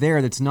here to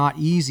there that's not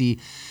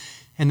easy,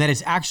 and that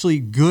it's actually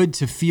good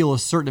to feel a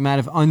certain amount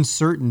of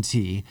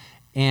uncertainty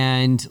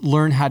and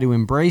learn how to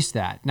embrace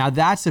that. Now,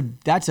 that's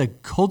a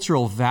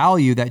cultural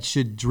value that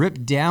should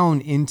drip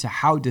down into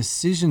how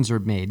decisions are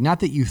made.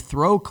 Not that you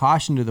throw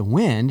caution to the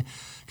wind,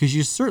 because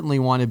you certainly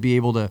want to be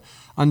able to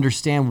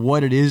understand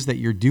what it is that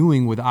you're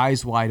doing with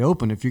eyes wide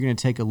open. If you're going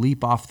to take a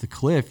leap off the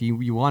cliff,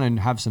 you want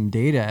to have some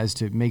data as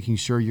to making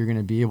sure you're going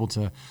to be able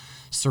to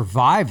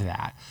survive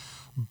that.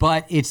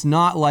 But it's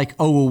not like,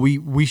 oh, well,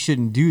 we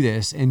shouldn't do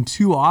this. And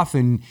too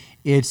often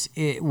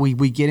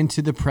we get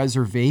into the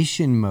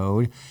preservation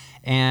mode,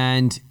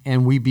 and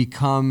we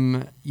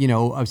become,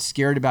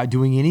 scared about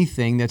doing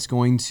anything that's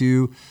going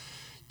to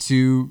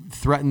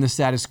threaten the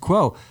status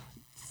quo.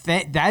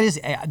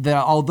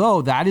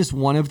 Although that is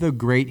one of the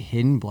great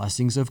hidden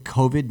blessings of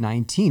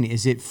COVID-19,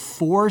 is it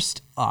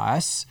forced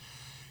us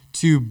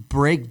to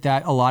break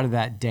a lot of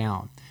that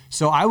down.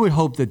 So I would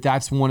hope that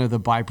that's one of the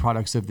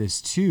byproducts of this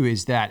too,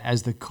 is that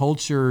as the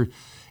culture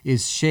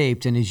is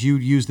shaped, and as you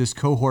use this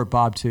cohort,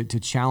 Bob, to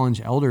challenge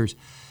elders,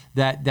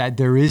 that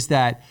there is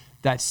that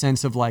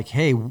sense of like,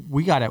 hey,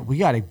 we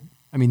gotta.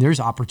 I mean, there's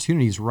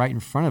opportunities right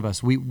in front of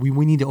us. We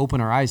need to open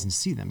our eyes and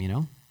see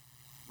them.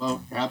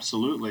 Well,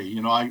 absolutely.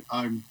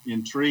 I'm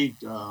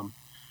intrigued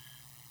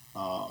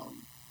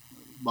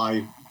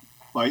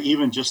by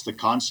even just the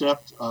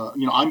concept.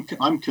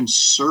 I'm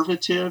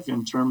conservative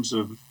in terms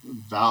of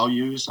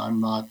values. I'm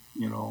not,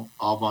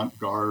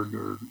 avant-garde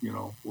or,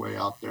 way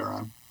out there.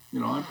 I'm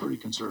pretty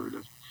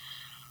conservative.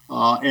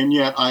 And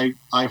yet I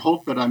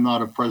hope that I'm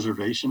not a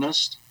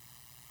preservationist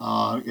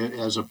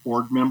as a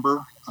board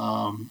member.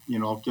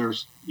 If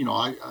there's,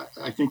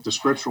 I think the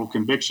scriptural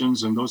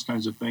convictions and those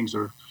kinds of things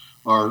are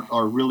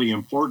really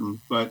important.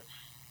 But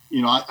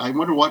I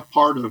wonder what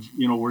part of,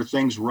 where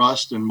things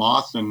rust and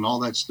moth and all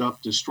that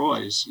stuff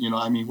destroys,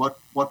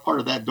 what part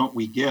of that don't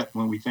we get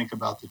when we think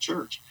about the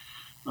church?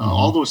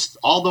 All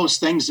those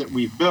things that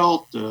we've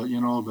built,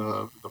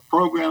 the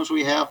programs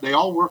we have, they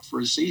all work for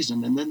a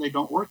season, and then they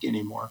don't work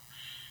anymore,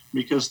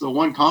 because the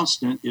one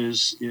constant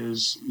is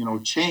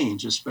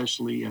change,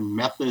 especially in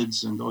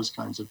methods and those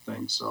kinds of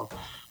things. So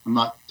I'm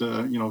not,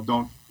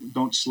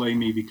 don't slay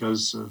me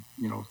because,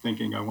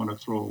 thinking I want to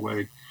throw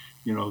away,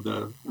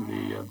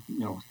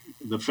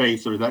 the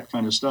faith or that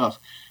kind of stuff.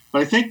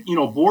 But I think,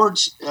 a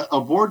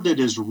board that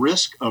is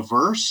risk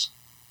averse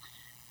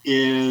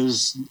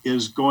is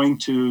going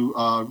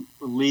to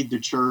lead the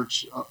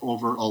church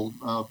over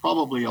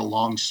probably a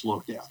long,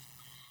 slow death.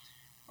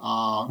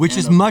 Which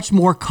is much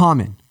more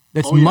common.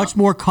 That's much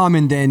more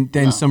common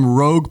than some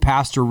rogue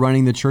pastor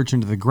running the church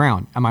into the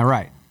ground. Am I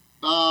right?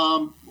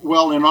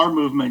 Well, in our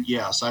movement,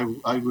 yes. I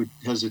would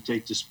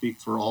hesitate to speak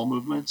for all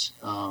movements,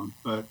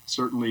 but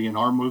certainly in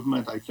our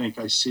movement, I think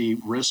I see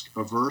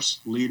risk-averse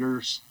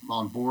leaders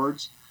on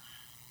boards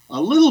a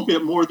little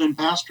bit more than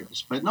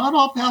pastors. But not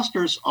all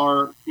pastors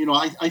are,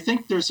 I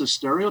think there's a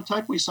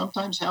stereotype we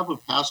sometimes have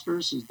of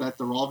pastors, is that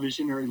they're all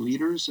visionary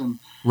leaders, and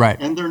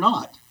they're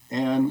not.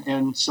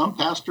 And some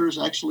pastors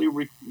actually,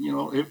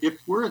 if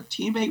we're a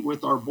teammate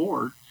with our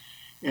board,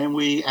 and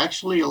we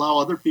actually allow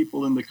other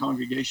people in the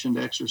congregation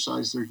to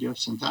exercise their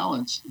gifts and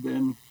talents,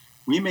 then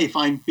we may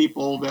find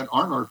people that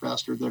aren't our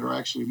pastor that are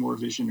actually more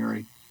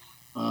visionary,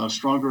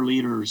 stronger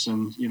leaders,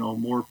 and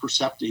more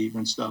perceptive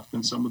and stuff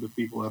than some of the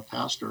people have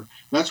pastor.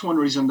 That's one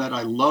reason that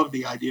I love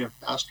the idea of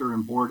pastor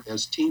and board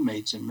as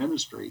teammates in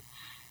ministry,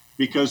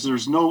 because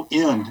there's no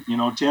end.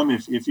 Tim,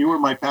 if you were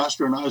my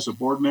pastor and I was a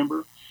board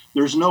member,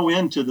 there's no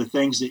end to the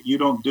things that you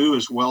don't do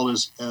as well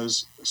as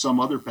some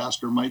other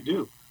pastor might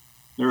do.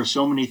 There are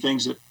so many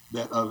things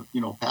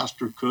that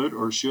pastor could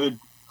or should,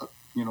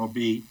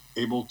 be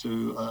able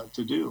to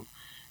do.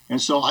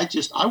 And so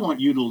I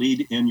want you to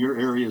lead in your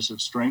areas of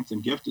strength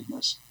and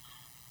giftedness,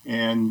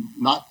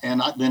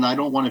 then I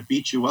don't want to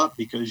beat you up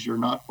because you're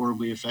not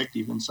horribly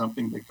effective in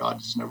something that God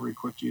has never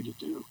equipped you to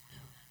do.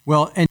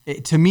 Well, and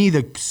to me,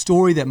 the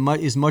story that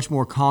is much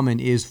more common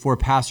is for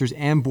pastors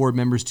and board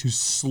members to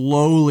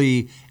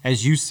slowly,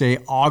 as you say,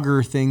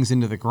 auger things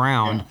into the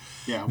ground.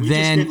 Yeah. We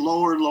just get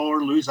lower and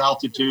lower, lose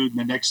altitude, and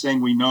the next thing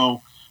we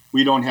know,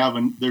 we don't have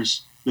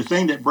there's the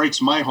thing that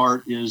breaks my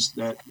heart is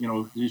that,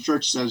 the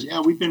church says,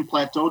 we've been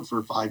plateaued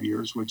for 5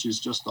 years, which is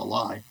just a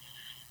lie.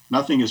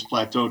 Nothing is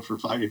plateaued for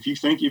 5. If you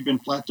think you've been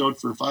plateaued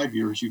for 5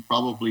 years, you've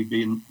probably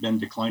been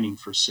declining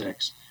for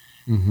 6.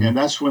 Mm-hmm. And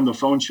that's when the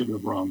phone should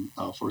have rung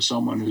for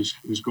someone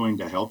who's going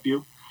to help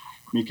you,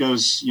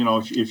 because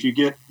if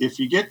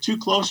you get too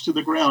close to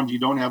the ground, you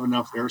don't have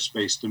enough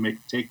airspace to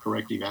take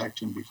corrective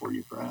action before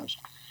you crash.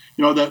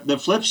 The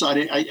flip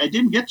side. I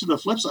didn't get to the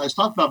flip side. I was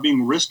talking about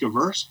being risk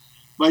averse,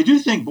 but I do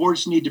think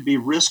boards need to be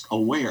risk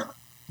aware.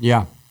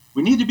 Yeah.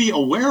 We need to be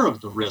aware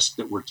of the risk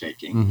that we're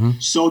taking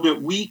so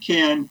that we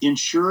can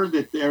ensure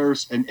that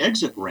there's an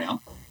exit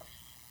ramp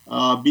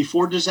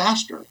before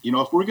disaster.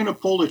 If we're going to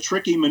pull a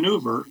tricky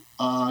maneuver,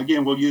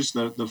 again, we'll use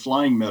the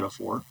flying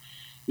metaphor.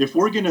 If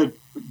we're going to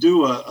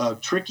do a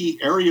tricky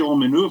aerial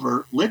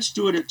maneuver, let's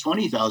do it at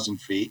 20,000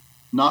 feet,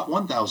 not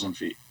 1,000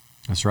 feet.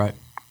 That's right.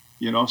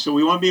 So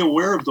we want to be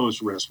aware of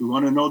those risks. We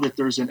want to know that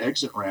there's an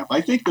exit ramp.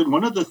 I think that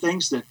one of the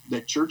things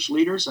that church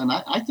leaders, and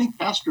I think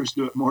pastors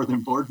do it more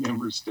than board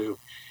members do,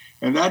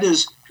 and that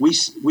is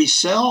we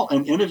sell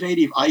an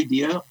innovative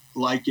idea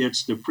like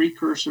it's the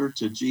precursor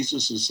to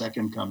Jesus'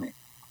 second coming.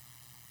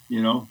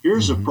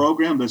 Here's a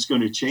program that's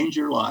going to change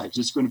your lives.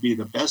 It's going to be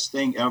the best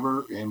thing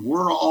ever. And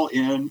we're all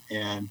in,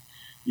 and,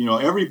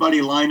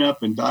 everybody line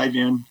up and dive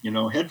in,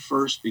 head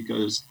first,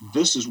 because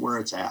this is where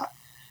it's at.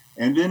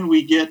 And then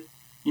we get,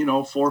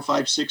 4,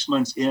 5, 6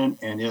 months in,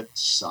 and it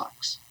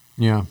sucks.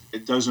 Yeah.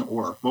 It doesn't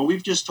work. Well,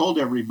 we've just told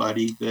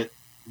everybody that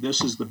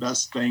this is the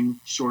best thing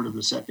short of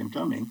the second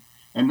coming.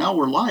 And now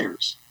we're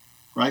liars,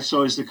 right?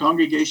 So is the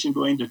congregation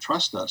going to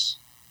trust us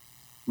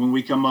when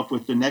we come up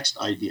with the next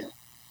idea?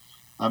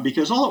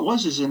 Because all it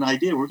was is an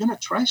idea. We're going to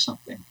try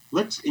something.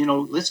 Let's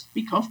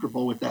be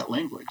comfortable with that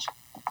language.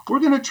 We're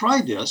going to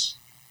try this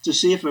to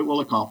see if it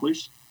will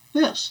accomplish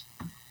this.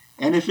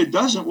 And if it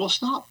doesn't, we'll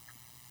stop.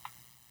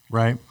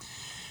 Right.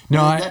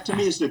 That to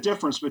me is the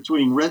difference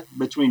between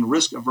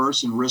risk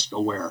averse and risk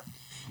aware.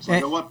 So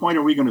at what point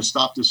are we going to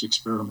stop this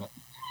experiment?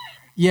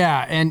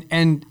 Yeah.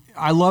 And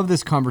I love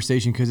this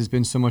conversation because it's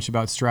been so much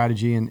about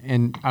strategy.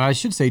 And I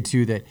should say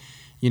too that,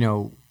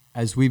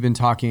 as we've been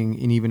talking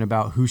and even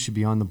about who should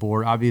be on the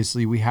board,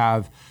 obviously we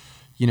have,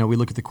 we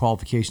look at the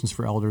qualifications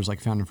for elders like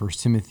found in 1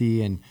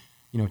 Timothy and,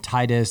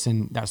 Titus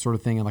and that sort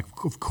of thing. And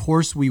of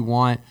course we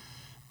want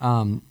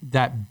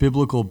that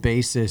biblical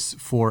basis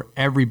for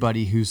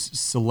everybody who's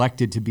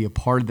selected to be a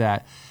part of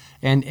that.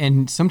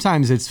 And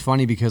sometimes it's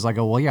funny because I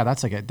go, well, yeah,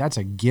 that's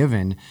a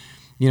given.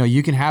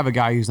 You can have a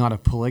guy who's not a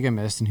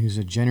polygamist and who's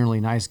a generally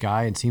nice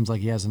guy and seems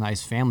like he has a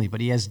nice family, but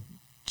he has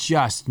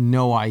just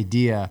no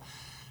idea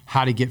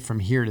how to get from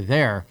here to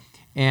there.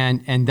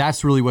 And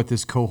that's really what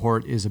this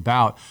cohort is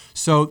about.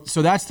 So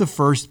that's the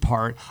first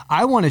part.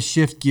 I want to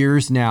shift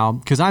gears now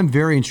because I'm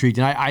very intrigued.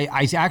 And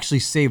I actually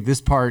saved this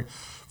part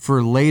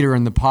for later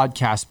in the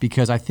podcast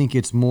because I think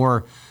it's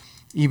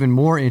even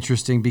more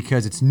interesting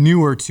because it's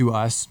newer to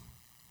us.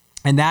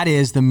 And that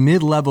is the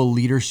mid-level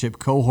leadership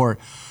cohort.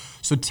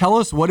 So tell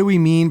us, what do we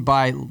mean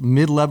by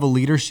mid-level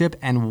leadership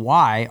and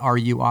why are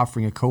you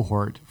offering a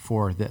cohort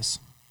for this?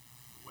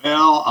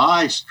 Well,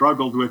 I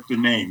struggled with the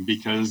name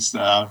because,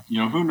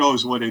 who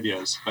knows what it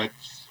is. But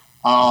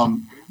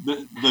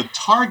the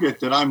target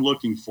that I'm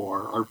looking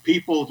for are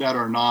people that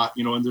are not,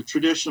 in the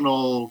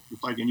traditional,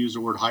 if I can use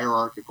the word,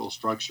 hierarchical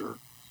structure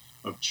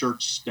of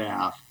church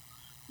staff.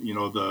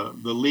 The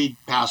lead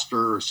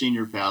pastor or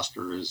senior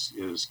pastor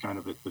is kind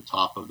of at the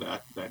top of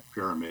that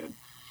pyramid.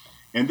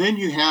 And then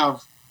you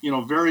have,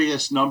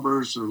 various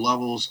numbers or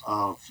levels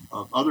of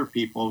other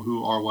people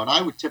who are what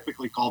I would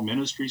typically call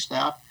ministry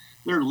staff.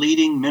 They're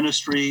leading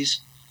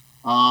ministries.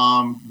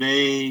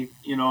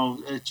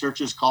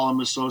 Churches call them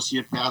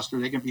associate pastor.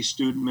 They can be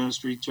student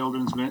ministry,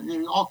 children's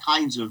ministry, all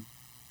kinds of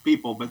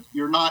people, but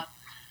you're not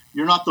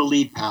the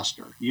lead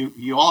pastor.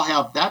 You all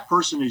have, that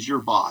person is your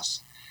boss.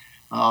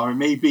 Or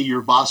maybe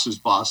your boss's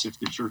boss if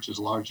the church is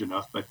large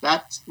enough, but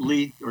that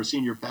lead or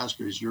senior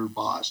pastor is your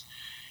boss.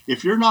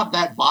 If you're not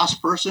that boss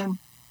person,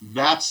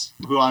 that's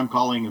who I'm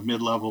calling a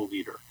mid-level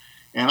leader.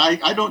 And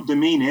I don't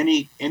demean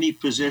any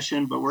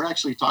position, but we're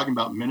actually talking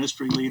about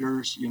ministry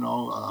leaders,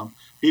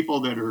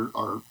 people that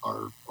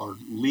are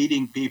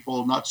leading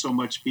people, not so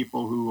much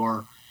people who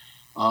are,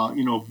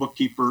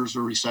 bookkeepers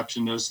or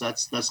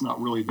receptionists. That's not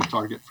really the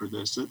target for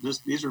this.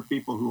 These are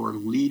people who are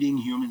leading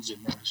humans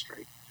in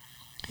ministry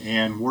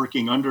and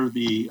working under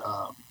the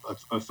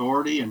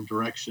authority and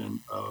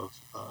direction of,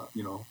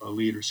 a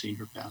leader,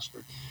 senior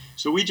pastor.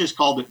 So we just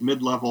called it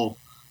mid-level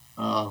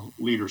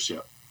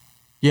leadership.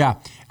 Yeah,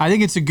 I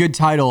think it's a good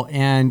title,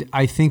 and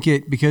I think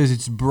because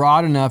it's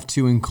broad enough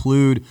to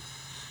include,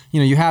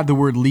 you have the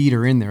word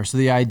leader in there. So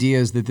the idea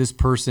is that this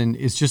person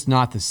is just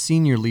not the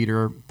senior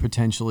leader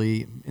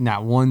potentially in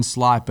that one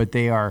slot, but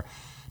they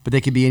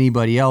could be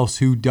anybody else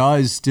who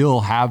does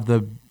still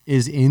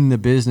is in the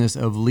business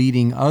of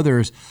leading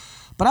others.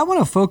 But I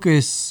want to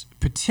focus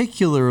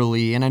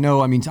particularly, and I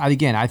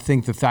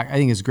think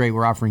it's great.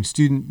 We're offering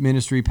student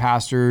ministry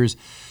pastors,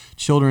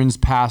 children's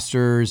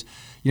pastors,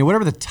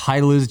 whatever the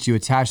title is that you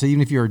attach, even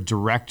if you're a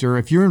director,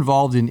 if you're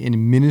involved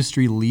in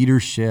ministry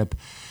leadership,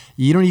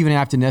 you don't even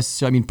have to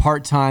necessarily,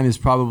 part-time is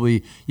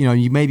probably,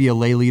 you may be a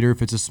lay leader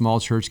if it's a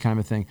small church kind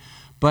of a thing.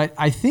 But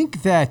I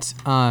think that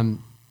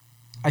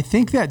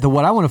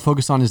what I want to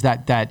focus on is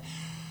that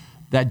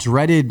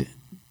dreaded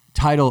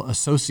title,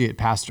 associate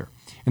pastor.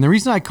 And the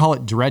reason I call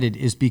it dreaded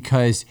is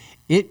because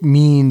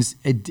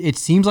it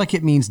seems like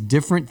it means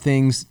different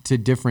things to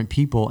different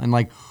people. And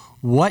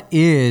what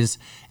is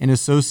an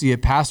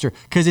associate pastor?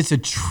 Because it's a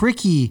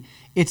tricky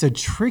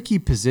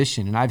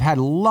position. And I've had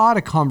a lot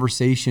of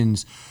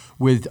conversations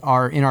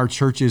in our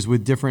churches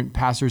with different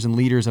pastors and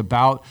leaders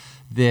about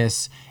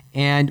this.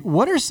 And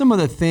what are some of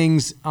the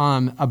things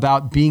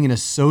about being an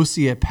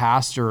associate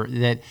pastor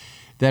that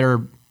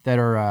are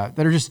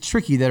just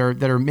tricky, that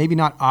are maybe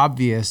not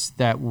obvious,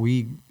 that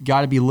we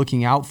got to be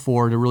looking out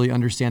for to really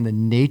understand the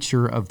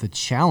nature of the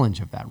challenge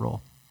of that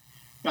role?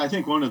 I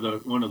think one of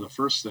the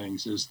first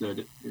things is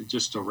that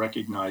just to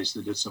recognize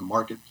that it's a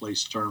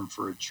marketplace term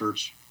for a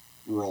church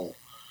role,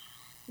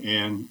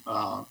 and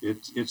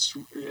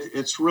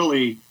it's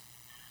really,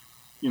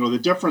 the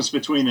difference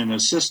between an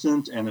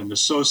assistant and an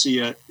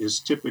associate is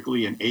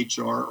typically an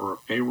HR or a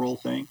payroll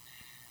thing.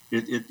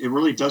 It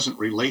really doesn't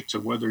relate to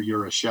whether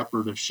you're a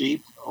shepherd of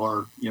sheep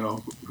or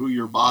who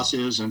your boss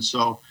is, and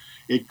so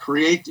it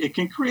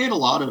can create a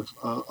lot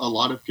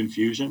of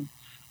confusion.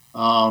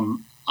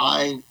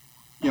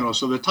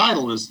 So the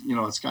title is,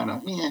 it's kind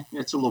of,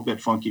 it's a little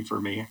bit funky for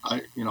me.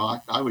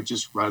 I would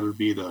just rather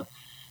be the,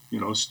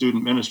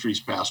 student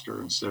ministries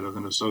pastor instead of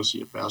an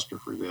associate pastor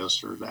for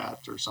this or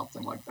that or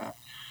something like that.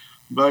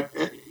 But,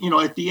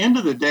 at the end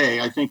of the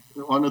day, I think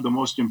one of the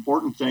most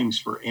important things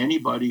for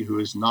anybody who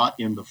is not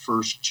in the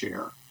first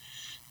chair,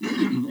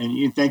 and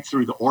you think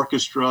through the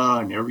orchestra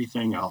and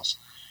everything else,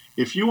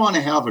 if you want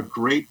to have a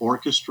great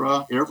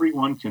orchestra,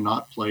 everyone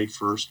cannot play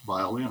first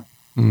violin.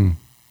 Mm.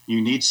 You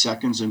need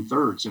seconds and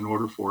thirds in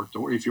order for it to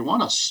work. If you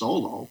want a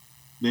solo,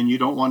 then you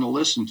don't want to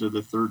listen to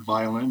the third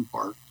violin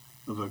part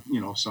of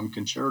some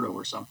concerto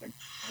or something.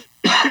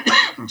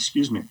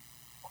 Excuse me.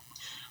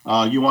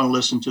 You want to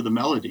listen to the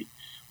melody.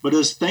 But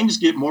as things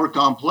get more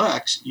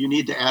complex, you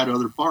need to add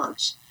other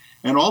parts.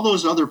 And all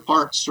those other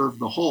parts serve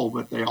the whole,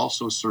 but they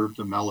also serve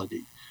the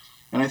melody.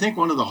 And I think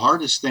one of the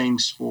hardest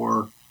things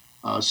for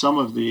some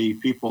of the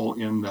people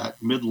in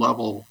that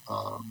mid-level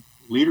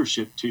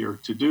leadership tier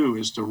to do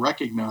is to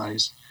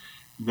recognize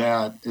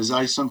that, as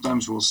I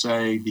sometimes will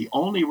say, the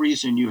only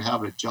reason you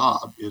have a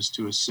job is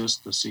to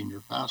assist the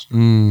senior pastor.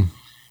 Mm.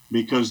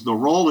 Because the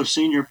role of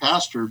senior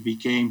pastor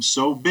became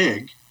so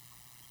big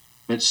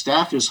that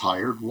staff is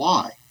hired.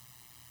 Why?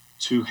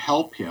 To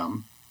help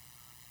him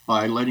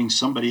by letting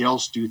somebody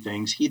else do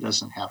things he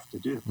doesn't have to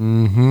do.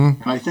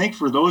 Mm-hmm. And I think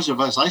for those of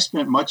us, I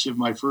spent much of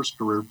my first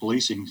career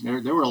policing.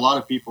 There were a lot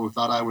of people who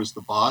thought I was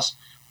the boss,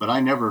 but I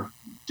never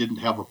didn't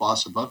have a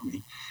boss above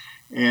me.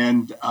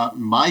 And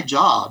my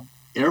job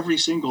every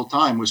single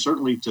time was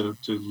certainly to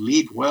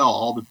lead well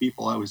all the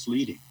people I was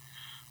leading.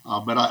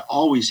 But I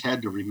always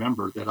had to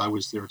remember that I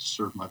was there to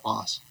serve my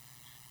boss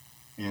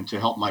and to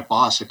help my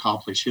boss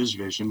accomplish his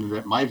vision, and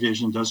that my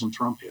vision doesn't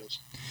trump his.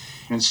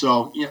 And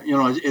so,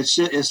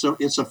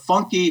 it's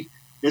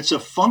a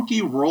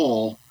funky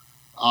role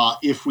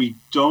if we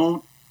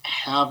don't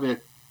have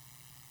it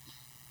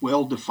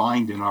well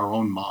defined in our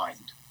own mind.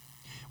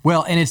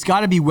 Well, and it's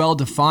got to be well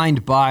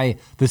defined by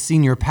the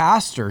senior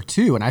pastor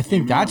too, and I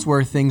think that's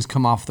where things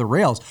come off the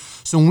rails.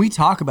 So when we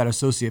talk about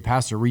associate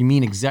pastor, we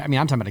mean I'm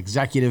talking about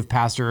executive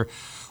pastor,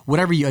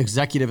 whatever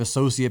executive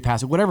associate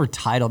pastor, whatever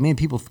title.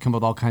 People come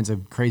up with all kinds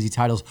of crazy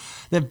titles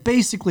that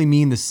basically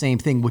mean the same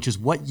thing, which is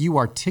what you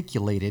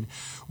articulated,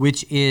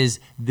 which is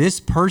this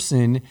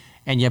person,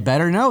 and you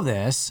better know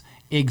this,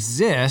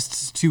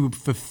 exists to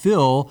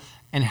fulfill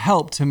and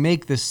help to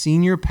make the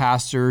senior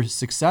pastor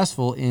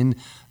successful in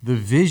the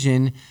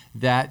vision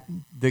that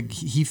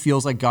he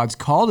feels like God's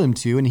called him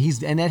to,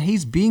 and that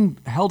he's being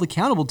held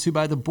accountable to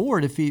by the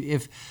board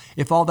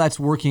if all that's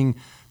working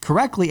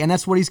correctly, and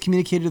that's what he's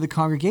communicated to the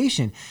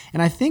congregation.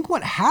 And I think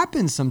what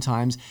happens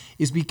sometimes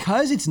is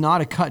because it's not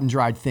a cut and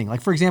dried thing.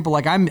 Like, for example,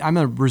 I'm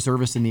a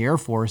reservist in the Air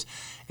Force,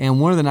 and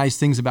one of the nice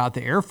things about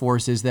the Air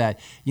Force is that,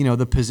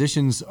 the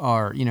positions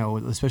are,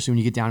 especially when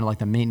you get down to like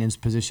the maintenance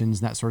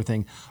positions and that sort of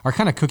thing, are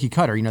kind of cookie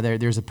cutter.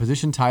 There's a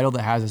position title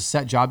that has a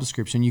set job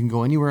description. You can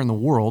go anywhere in the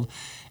world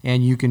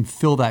and you can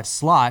fill that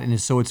slot. And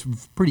so it's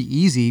pretty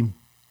easy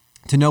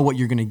to know what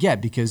you're going to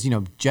get because,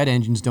 jet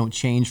engines don't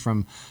change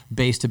from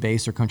base to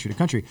base or country to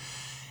country.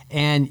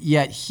 And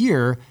yet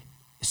here,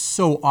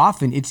 so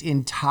often it's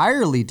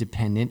entirely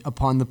dependent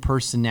upon the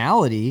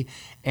personality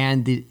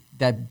and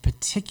that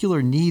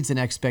particular needs and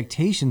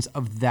expectations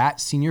of that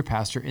senior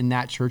pastor in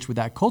that church with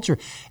that culture.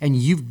 And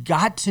you've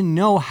got to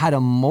know how to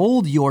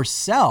mold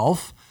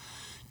yourself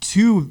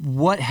to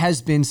what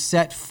has been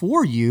set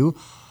for you.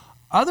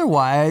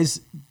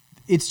 Otherwise,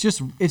 it's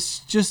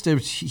just a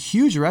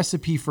huge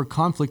recipe for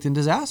conflict and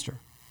disaster.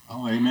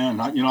 Oh, amen.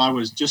 I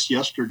was just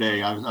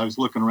yesterday, I was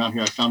looking around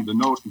here, I found the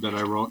note that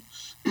I wrote,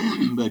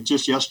 but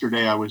just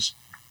yesterday I was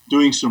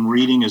doing some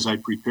reading as I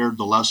prepared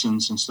the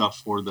lessons and stuff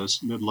for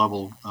this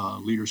mid-level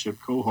leadership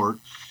cohort.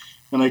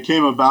 And I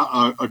came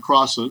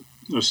across a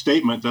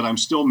statement that I'm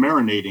still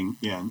marinating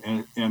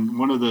in. And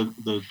one of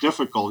the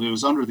difficult, it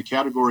was under the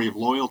category of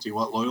loyalty,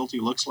 what loyalty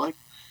looks like.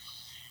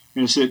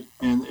 And it said,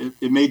 and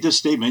it made this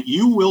statement: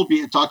 you will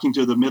be, talking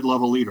to the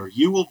mid-level leader,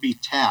 you will be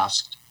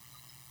asked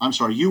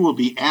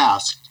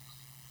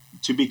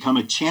to become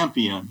a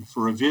champion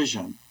for a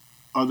vision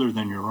other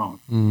than your own.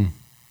 Mm.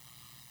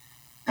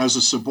 As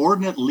a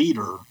subordinate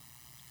leader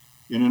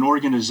in an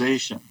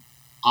organization,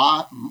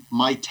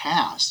 my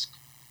task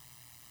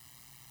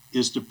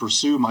is to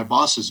pursue my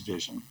boss's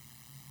vision,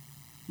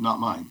 not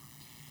mine.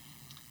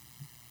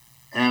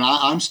 And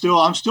I'm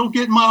still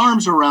getting my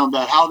arms around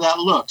that, how that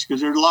looks, because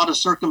there's a lot of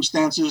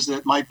circumstances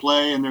that might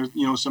play, and there's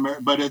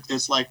but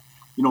it's like,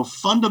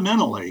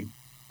 fundamentally,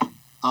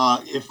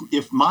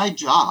 if my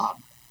job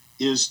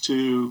is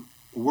to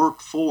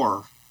work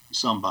for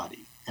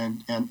somebody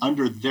and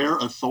under their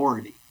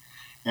authority,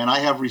 and I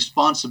have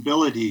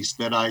responsibilities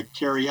that I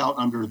carry out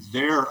under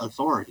their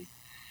authority,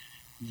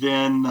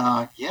 then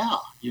I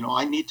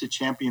need to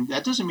champion.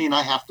 That doesn't mean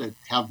I have to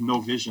have no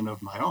vision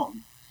of my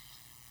own.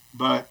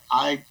 But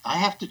I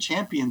have to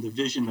champion the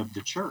vision of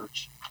the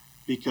church,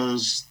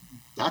 because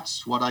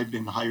that's what I've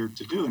been hired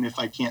to do. And if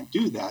I can't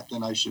do that,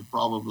 then I should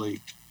probably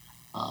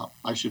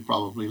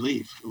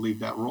leave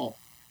that role.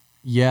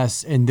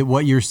 Yes, and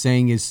what you're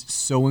saying is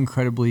so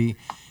incredibly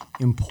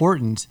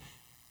important,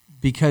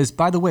 because,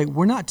 by the way,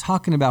 we're not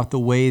talking about the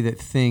way that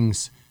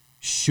things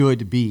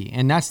should be,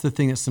 and that's the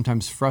thing that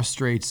sometimes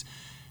frustrates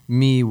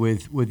me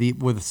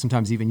with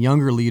sometimes even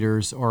younger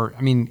leaders, or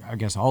I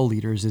guess all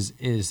leaders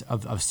is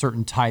of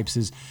certain types,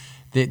 is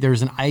that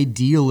there's an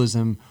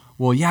idealism.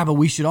 Well, yeah, but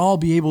we should all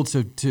be able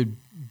to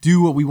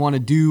do what we want to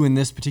do in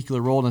this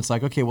particular role. And it's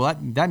like, okay, well,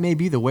 that may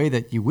be the way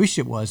that you wish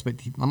it was,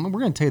 but we're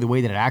going to tell you the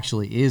way that it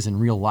actually is in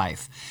real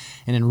life.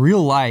 And in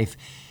real life,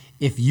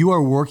 if you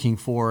are working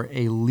for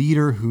a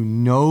leader who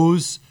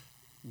knows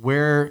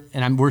where,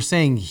 and we're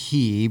saying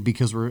he,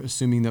 because we're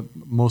assuming that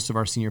most of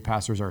our senior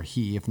pastors are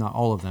he, if not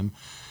all of them.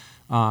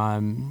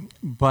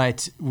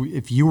 But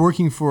if you're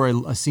working for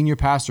a senior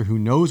pastor who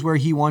knows where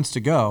he wants to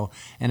go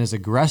and is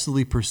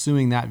aggressively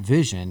pursuing that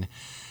vision,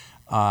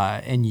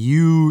 and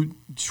you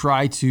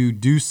try to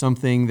do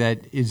something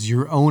that is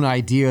your own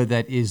idea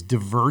that is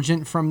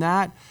divergent from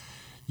that,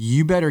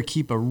 you better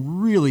keep a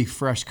really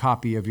fresh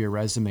copy of your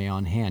resume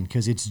on hand,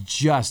 because it's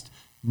just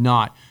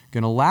not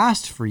going to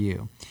last for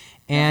you.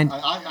 And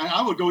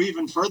I would go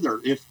even further.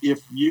 If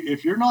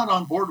you're not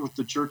on board with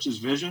the church's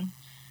vision,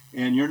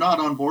 and you're not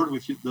on board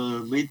with the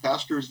lead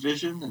pastor's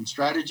vision and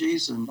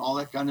strategies and all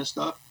that kind of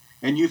stuff,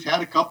 and you've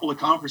had a couple of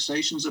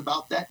conversations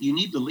about that, you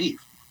need to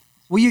leave.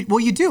 Well,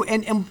 you do,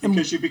 and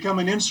because you become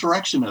an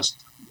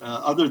insurrectionist.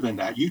 Other than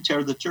that, you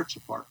tear the church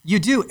apart. You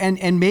do, and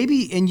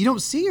you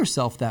don't see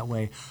yourself that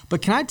way.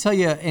 But can I tell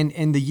you,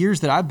 in the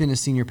years that I've been a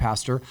senior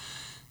pastor,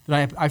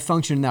 that I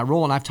functioned in that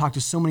role, and I've talked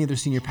to so many other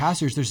senior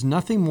pastors, there's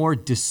nothing more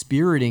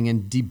dispiriting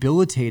and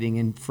debilitating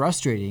and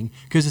frustrating,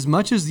 because as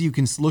much as you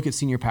can look at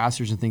senior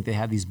pastors and think they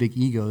have these big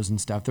egos and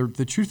stuff,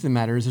 the truth of the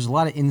matter is there's a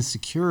lot of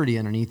insecurity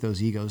underneath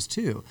those egos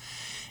too.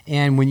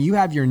 And when you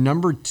have your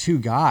number two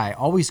guy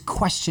always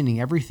questioning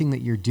everything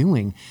that you're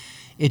doing,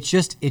 it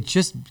just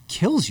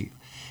kills you.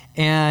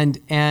 And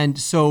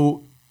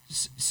so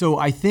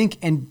I think,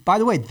 and by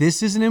the way,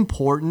 this is an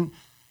important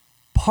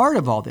part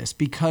of all this,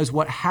 because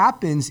what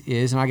happens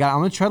is, and I'm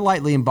going to tread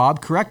lightly, and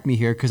Bob, correct me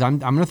here, because I'm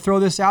going to throw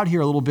this out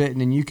here a little bit,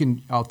 and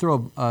then I'll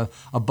throw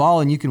a ball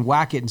and you can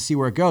whack it and see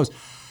where it goes.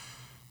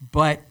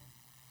 But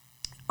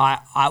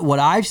what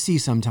I see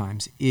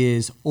sometimes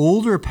is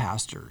older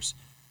pastors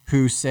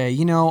who say,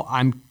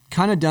 I'm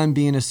kind of done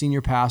being a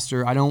senior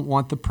pastor. I don't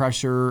want the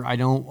pressure. I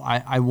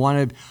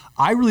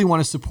really want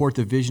to support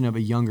the vision of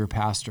a younger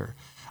pastor.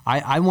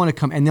 I want to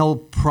come, and they'll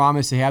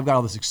promise, hey, I've got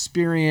all this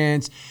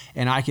experience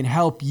and I can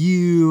help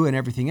you and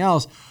everything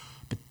else,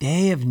 but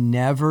they have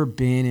never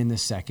been in the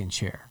second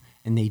chair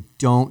and they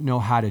don't know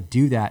how to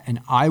do that. And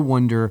I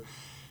wonder,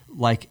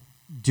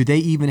 do they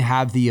even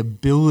have the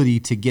ability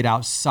to get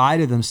outside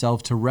of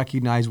themselves to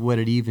recognize what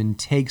it even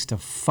takes to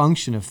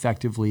function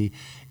effectively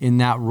in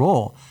that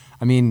role?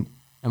 Am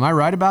I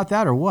right about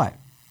that, or what?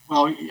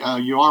 Well,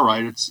 you are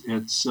right.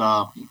 It's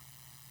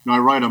I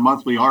write a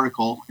monthly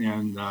article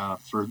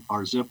for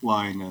our zip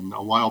line, and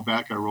a while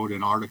back I wrote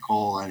an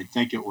article, I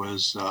think it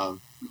was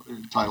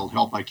titled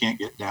 "Help I Can't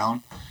Get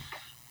Down."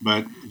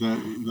 But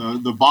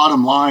the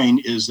bottom line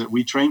is that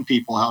we train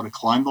people how to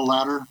climb the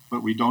ladder,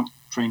 but we don't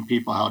train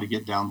people how to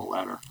get down the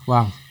ladder.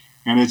 Wow.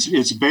 And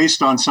it's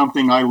based on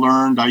something I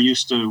learned. I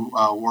used to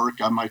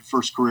work. My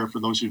first career, for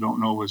those who don't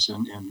know, was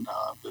in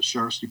the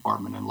sheriff's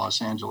department in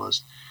Los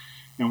Angeles.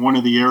 And one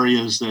of the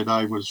areas that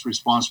I was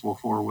responsible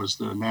for was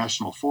the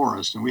national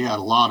forest. And we had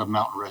a lot of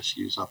mountain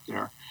rescues up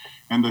there.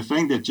 And the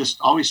thing that just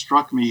always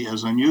struck me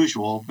as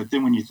unusual, but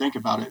then when you think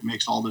about it, it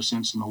makes all the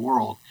sense in the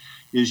world,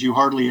 is we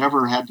hardly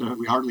ever had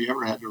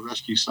to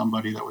rescue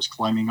somebody that was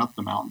climbing up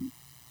the mountain.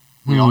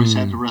 We always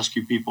had to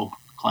rescue people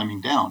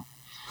climbing down.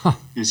 Huh.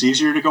 It's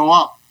easier to go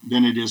up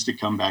than it is to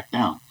come back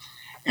down.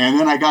 And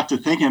then I got to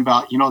thinking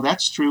about,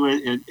 that's true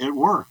at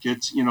work.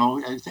 It's,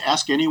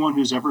 ask anyone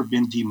who's ever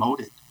been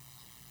demoted.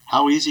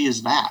 How easy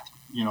is that,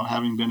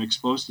 having been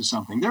exposed to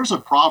something? There's a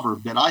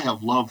proverb that I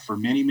have loved for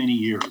many, many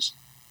years,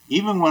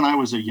 even when I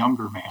was a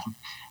younger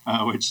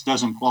man, which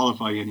doesn't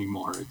qualify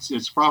anymore.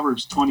 It's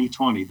Proverbs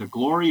 20:20. The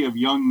glory of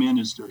young men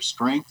is their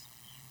strength,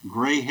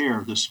 gray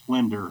hair, the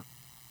splendor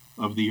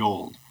of the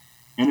old.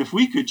 And if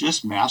we could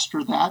just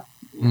master that,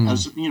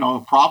 as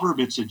a proverb,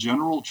 it's a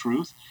general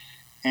truth.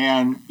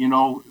 And, you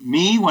know,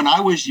 me, when I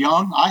was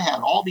young, I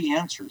had all the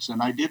answers,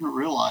 and I didn't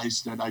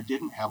realize that I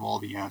didn't have all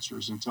the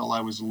answers until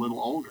I was a little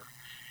older.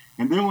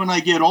 And then when I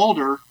get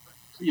older,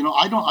 you know,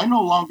 I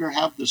no longer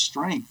have the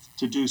strength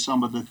to do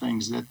some of the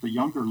things that the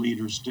younger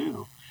leaders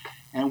do.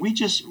 And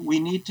we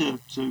need to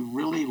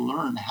really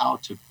learn how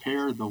to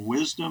pair the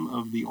wisdom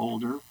of the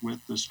older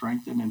with the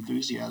strength and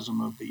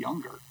enthusiasm of the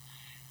younger,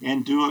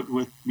 and do it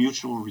with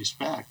mutual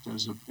respect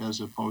as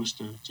opposed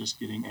to just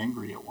getting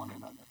angry at one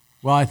another.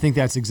 Well, I think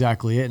that's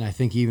exactly it. And I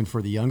think even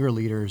for the younger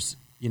leaders,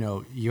 you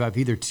know, you have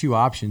either two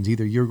options.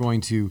 Either you're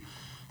going to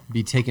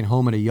be taken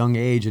home at a young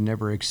age and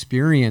never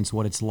experience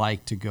what it's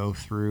like to go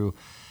through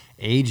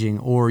aging,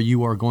 or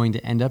you are going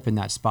to end up in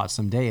that spot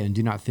someday. And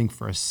do not think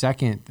for a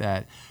second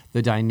that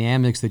the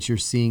dynamics that you're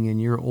seeing in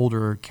your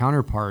older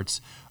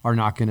counterparts are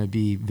not going to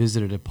be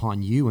visited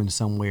upon you in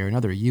some way or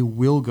another. You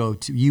will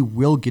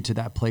get to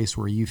that place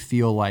where you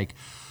feel like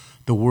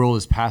the world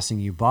is passing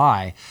you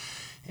by.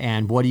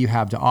 And what do you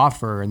have to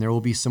offer? And there will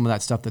be some of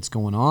that stuff that's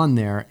going on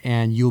there.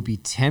 And you'll be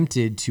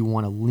tempted to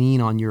want to lean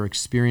on your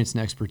experience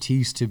and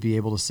expertise to be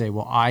able to say,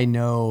 well, I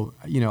know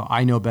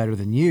better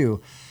than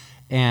you.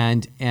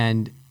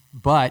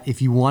 But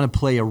if you want to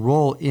play a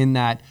role in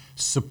that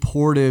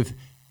supportive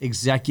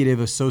executive,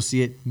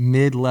 associate,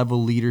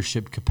 mid-level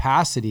leadership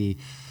capacity,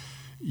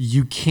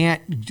 you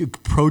can't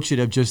approach it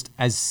of just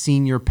as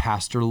senior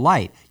pastor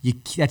light.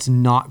 That's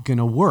not going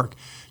to work.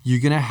 You're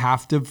going to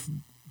have to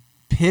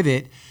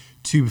pivot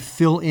to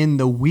fill in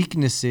the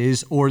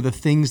weaknesses or the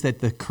things that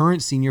the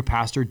current senior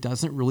pastor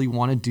doesn't really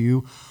want to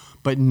do,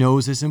 but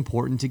knows is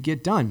important to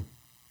get done.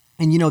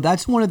 And, you know,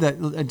 that's one of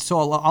the, and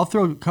so I'll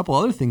throw a couple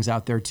other things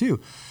out there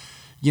too.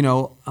 You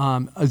know,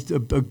 a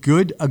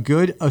good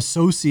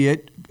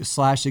associate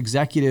 /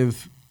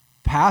 executive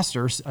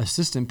pastor,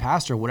 assistant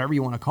pastor, whatever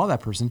you want to call that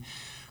person,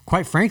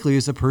 quite frankly,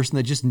 is a person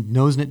that just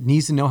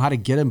needs to know how to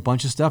get a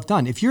bunch of stuff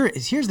done. If you're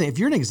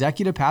an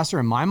executive pastor,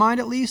 in my mind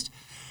at least,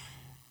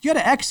 you got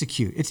to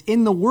execute. It's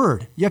in the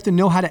word. You have to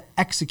know how to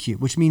execute,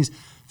 which means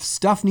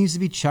stuff needs to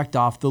be checked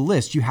off the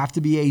list. You have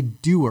to be a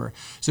doer.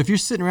 So if you're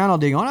sitting around all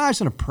day going, I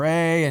just want to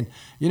pray and,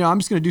 you know, I'm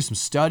just going to do some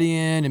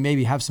studying and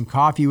maybe have some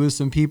coffee with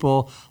some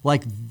people,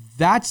 like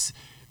that's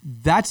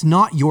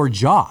not your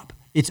job.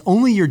 It's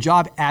only your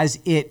job as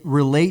it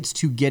relates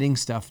to getting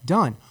stuff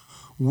done,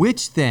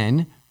 which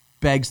then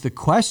begs the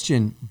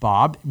question,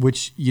 Bob,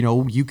 which, you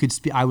know,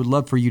 I would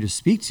love for you to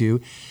speak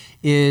to,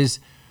 is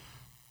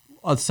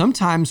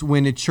sometimes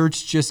when a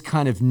church just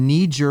kind of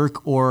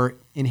knee-jerk or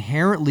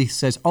inherently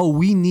says, oh,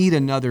 we need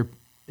another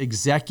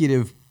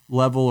executive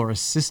level or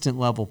assistant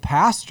level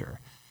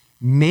pastor,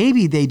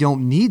 maybe they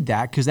don't need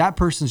that because that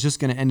person's just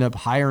going to end up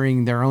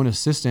hiring their own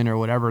assistant or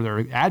whatever,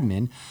 their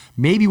admin.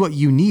 Maybe what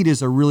you need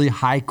is a really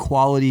high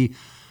quality,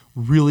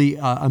 really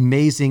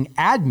amazing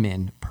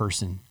admin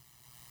person.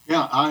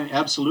 Yeah,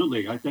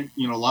 absolutely. I think,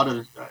 you know,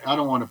 I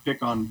don't want to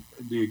pick on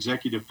the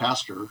executive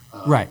pastor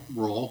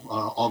role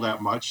all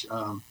that much.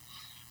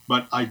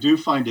 But I do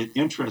find it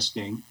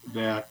interesting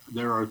that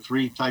there are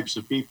three types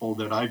of people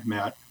that I've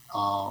met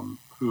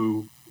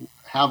who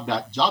have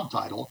that job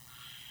title,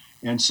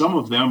 and some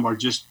of them are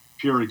just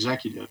pure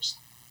executives.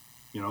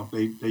 You know,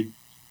 they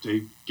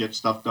get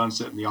stuff done,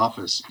 sit in the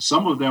office.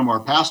 Some of them are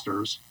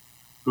pastors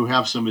who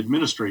have some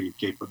administrative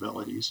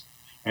capabilities,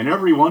 and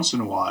every once in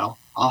a while,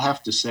 I'll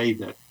have to say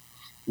that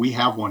we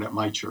have one at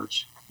my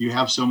church. You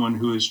have someone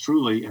who is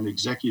truly an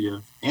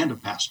executive and a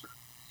pastor.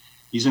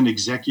 He's an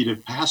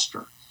executive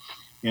pastor.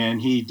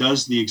 And he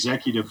does the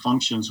executive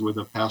functions with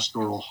a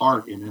pastoral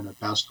heart and in a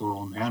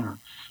pastoral manner.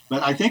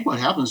 But I think what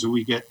happens is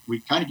we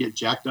kind of get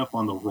jacked up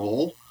on the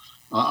role,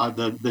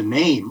 the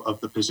name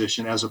of the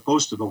position as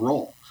opposed to the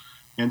role.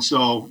 And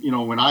so, you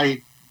know, when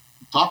I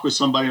talk with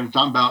somebody and I'm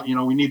talking about, you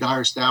know, we need to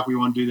hire staff, we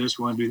want to do this,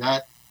 we want to do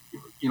that,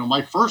 you know,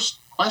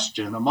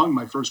 among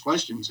my first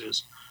questions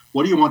is,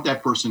 what do you want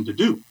that person to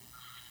do?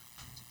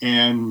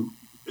 And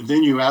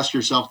then you ask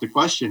yourself the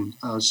question,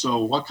 so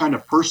what kind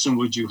of person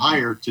would you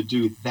hire to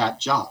do that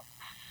job?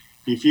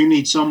 If you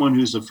need someone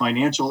who's a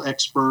financial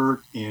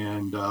expert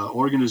and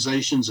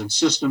organizations and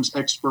systems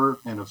expert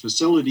and a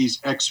facilities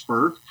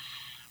expert,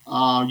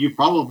 you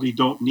probably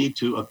don't need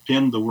to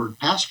append the word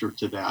pastor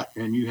to that.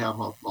 And you have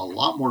a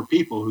lot more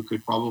people who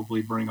could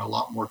probably bring a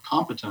lot more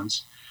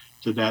competence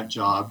to that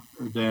job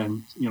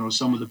than, you know,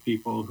 some of the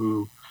people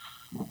who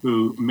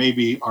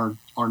maybe are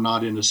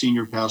not in a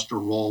senior pastor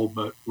role,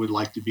 but would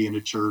like to be in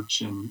a church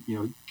and,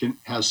 you know,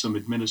 has some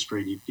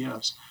administrative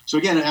gifts. So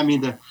again, I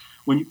mean,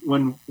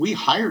 when we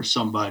hire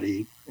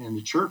somebody in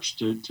the church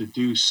to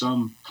do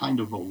some kind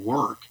of a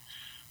work,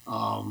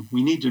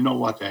 we need to know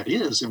what that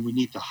is, and we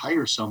need to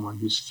hire someone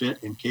who's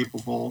fit and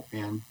capable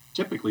and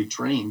typically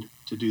trained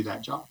to do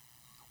that job.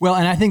 Well,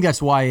 and I think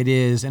that's why it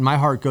is, and my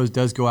heart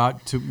does go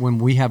out to when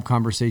we have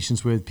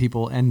conversations with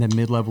people in the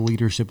mid-level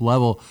leadership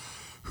level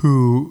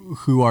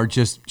who are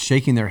just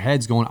shaking their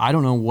heads going, I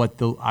don't know what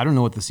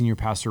the senior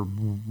pastor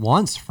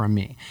wants from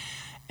me.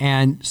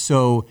 And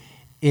so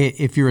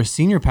if you're a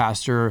senior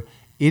pastor,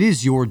 it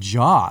is your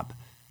job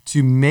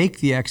to make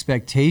the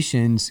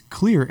expectations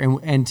clear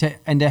and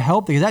to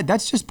help, because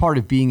that's just part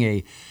of being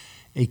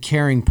a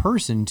caring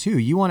person too.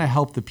 You want to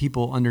help the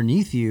people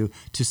underneath you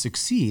to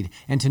succeed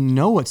and to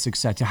know what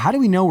success. How do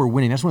we know we're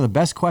winning? That's one of the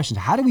best questions.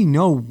 How do we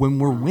know when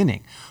we're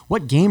winning?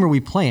 What game are we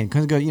playing?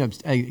 Because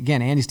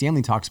again, Andy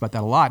Stanley talks about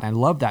that a lot, and I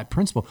love that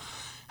principle.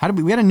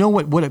 We got to know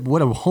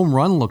what a home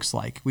run looks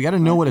like. We got to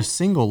know what a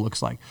single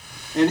looks like.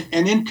 And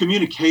in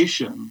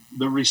communication,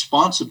 the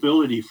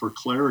responsibility for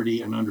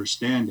clarity and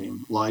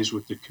understanding lies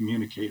with the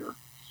communicator.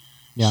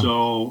 Yeah.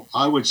 So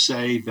I would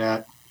say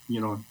that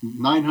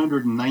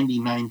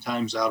 999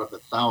 times out of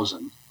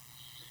 1,000,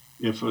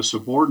 if a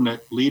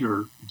subordinate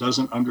leader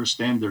doesn't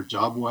understand their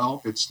job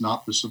well, it's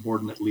not the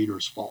subordinate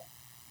leader's fault.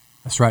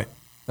 That's right.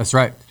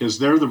 Because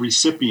they're the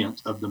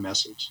recipient of the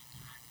message.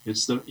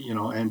 It's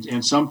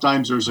and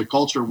sometimes there's a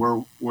culture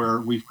where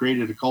we've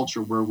created a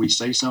culture where we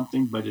say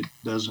something, but it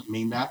doesn't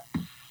mean that.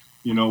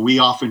 We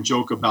often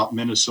joke about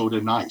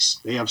Minnesota Nice.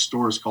 They have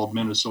stores called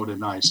Minnesota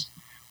Nice,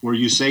 where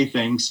you say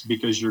things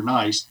because you're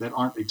nice that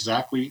aren't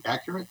exactly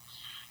accurate.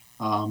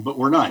 But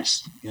we're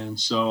nice. And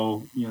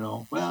so,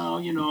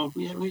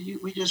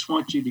 we just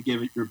want you to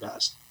give it your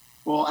best.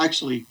 Well,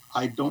 actually,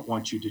 I don't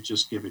want you to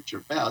just give it your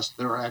best.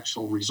 There are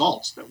actual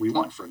results that we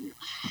want from you.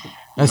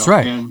 That's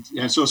right. And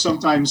so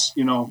sometimes,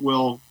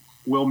 we'll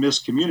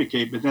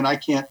miscommunicate, but then I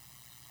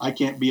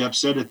can't be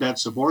upset at that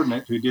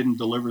subordinate who didn't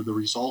deliver the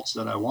results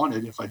that I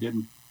wanted if I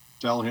didn't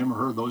tell him or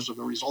her those are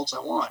the results I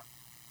want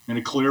in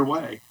a clear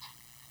way.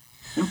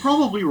 And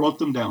probably wrote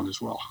them down as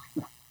well.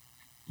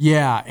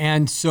 Yeah.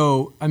 And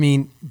so,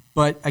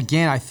 but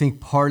again, I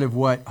think part of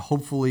what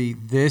hopefully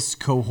this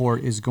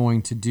cohort is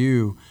going to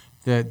do,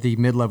 the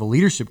mid-level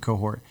leadership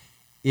cohort,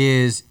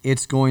 is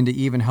it's going to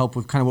even help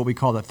with kind of what we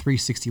call that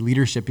 360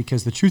 leadership,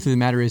 because the truth of the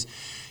matter is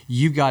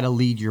you've got to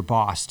lead your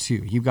boss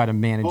too. You've got to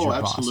manage your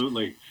boss. Oh,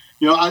 absolutely.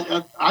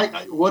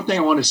 I one thing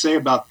I want to say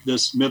about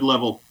this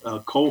mid-level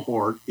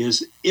cohort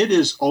is it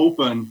is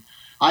open.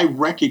 I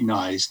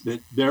recognize that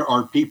there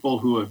are people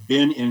who have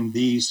been in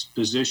these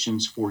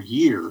positions for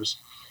years,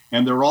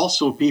 and there are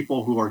also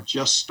people who are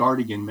just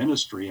starting in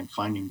ministry and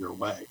finding their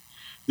way.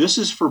 This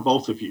is for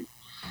both of you.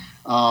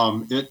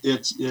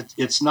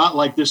 It's not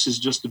like this is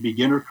just a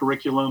beginner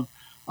curriculum.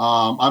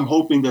 I'm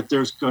hoping that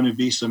there's going to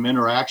be some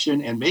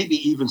interaction and maybe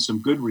even some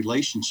good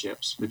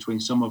relationships between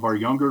some of our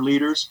younger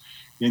leaders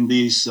in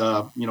these,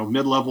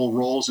 mid-level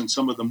roles and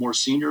some of the more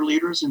senior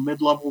leaders in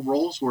mid-level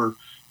roles where,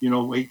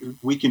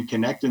 we can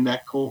connect in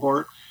that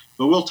cohort.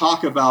 But we'll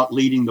talk about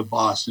leading the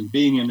boss and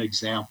being an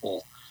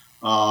example.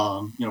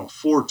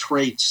 4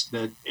 traits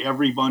that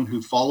everyone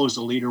who follows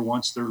a leader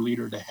wants their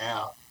leader to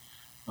have.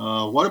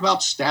 What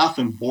about staff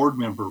and board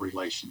member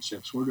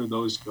relationships? Where do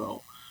those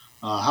go?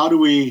 How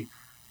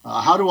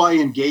do I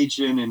engage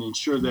in and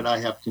ensure that I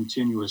have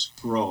continuous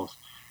growth?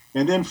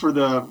 And then for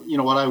the,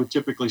 what I would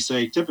typically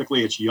say,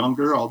 it's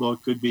younger, although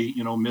it could be,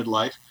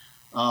 midlife.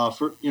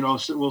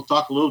 So we'll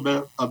talk a little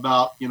bit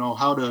about,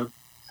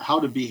 how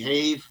to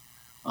behave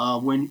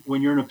when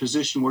you're in a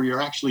position where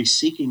you're actually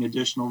seeking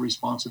additional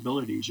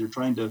responsibilities. You're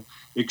trying to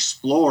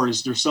explore,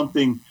 is there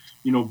something,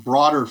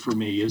 broader for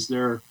me? Is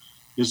there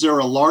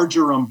a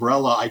larger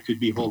umbrella I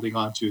could be holding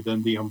on to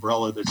than the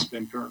umbrella that's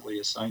been currently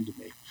assigned to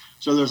me?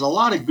 So there's a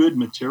lot of good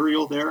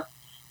material there.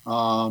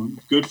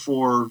 Good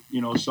for,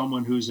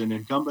 someone who's an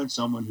incumbent,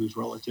 someone who's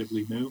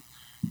relatively new.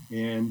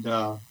 And,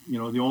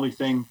 the only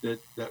thing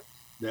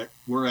that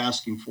we're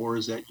asking for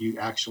is that you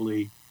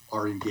actually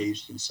are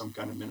engaged in some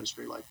kind of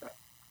ministry like that.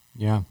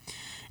 Yeah.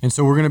 And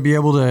so we're going to be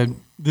able to,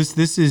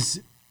 this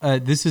is,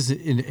 and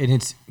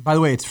it's, by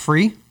the way, it's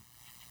free.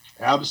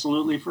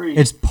 Absolutely free.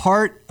 It's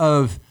part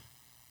of,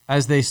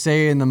 as they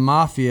say in the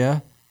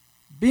mafia,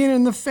 being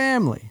in the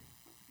family.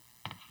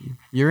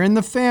 You're in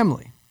the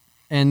family,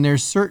 and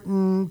there's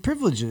certain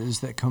privileges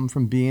that come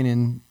from being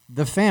in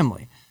the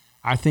family.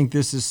 I think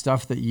this is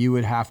stuff that you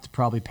would have to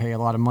probably pay a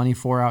lot of money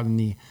for out in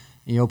the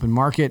open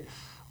market,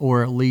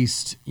 or at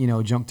least,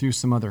 jump through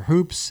some other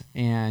hoops.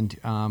 And,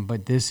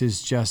 but this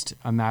is just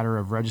a matter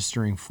of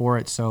registering for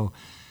it. So,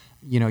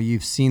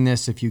 you've seen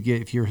this. If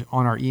you're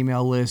on our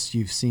email list,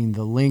 you've seen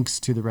the links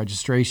to the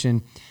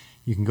registration.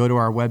 You can go to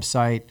our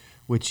website,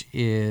 which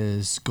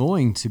is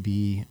going to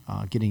be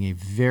getting a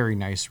very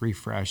nice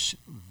refresh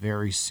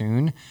very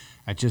soon.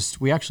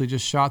 We actually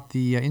just shot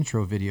the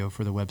intro video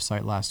for the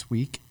website last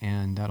week,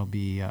 and that'll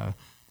be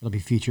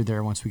featured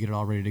there once we get it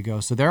all ready to go.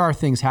 So there are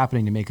things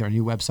happening to make our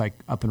new website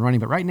up and running,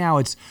 but right now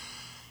it's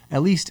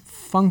at least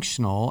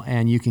functional,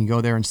 and you can go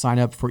there and sign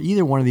up for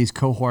either one of these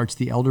cohorts,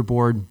 the Elder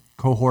Board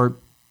cohort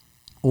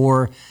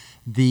or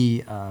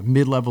the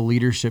mid-level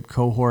leadership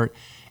cohort.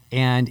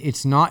 And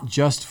it's not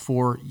just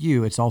for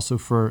you; it's also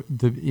for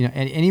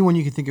anyone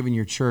you can think of in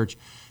your church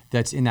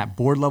that's in that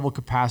board level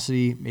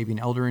capacity, maybe an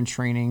elder in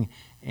training,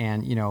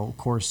 and of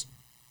course,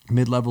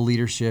 mid-level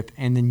leadership,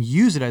 and then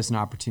use it as an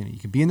opportunity. You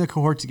can be in the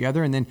cohort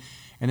together, and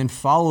then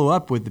follow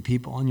up with the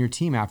people on your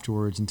team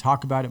afterwards and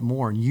talk about it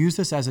more. And use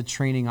this as a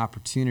training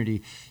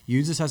opportunity.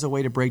 Use this as a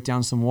way to break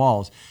down some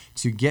walls,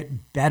 to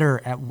get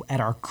better at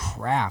our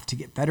craft, to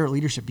get better at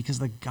leadership, because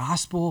the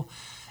gospel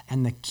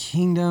and the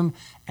kingdom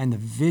and the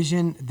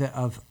vision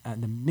of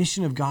the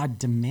mission of God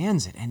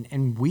demands it.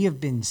 And we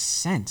have been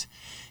sent,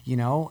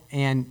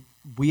 and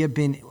we have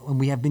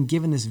been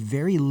given this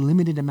very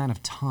limited amount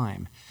of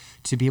time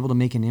to be able to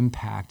make an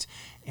impact.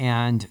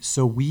 And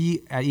so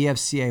we at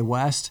EFCA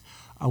West,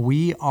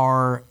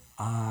 we're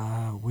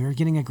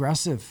getting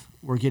aggressive.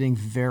 We're getting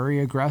very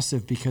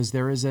aggressive because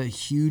there is a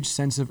huge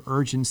sense of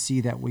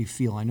urgency that we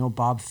feel. I know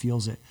Bob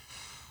feels it.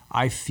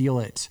 I feel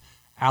it.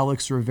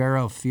 Alex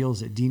Rivero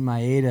feels it. Dean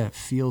Maeda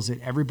feels it.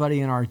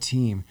 Everybody in our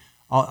team,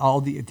 all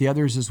the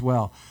others as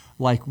well.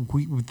 Like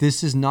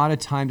this is not a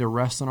time to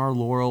rest on our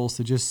laurels,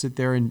 to just sit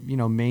there and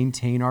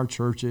maintain our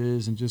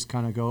churches and just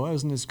kind of go, oh,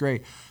 isn't this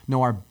great?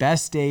 No, our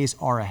best days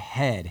are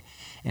ahead.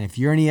 And if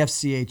you're an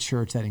EFCA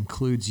church, that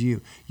includes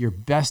you. Your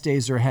best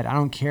days are ahead. I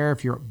don't care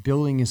if your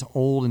building is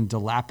old and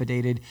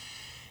dilapidated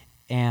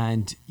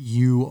and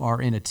you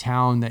are in a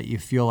town that you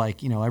feel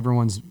like,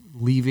 everyone's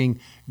leaving.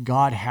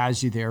 God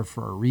has you there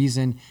for a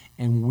reason,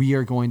 and we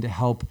are going to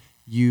help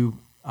you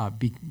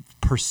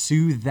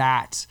pursue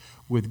that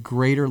with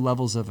greater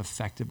levels of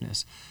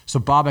effectiveness. So,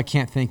 Bob, I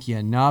can't thank you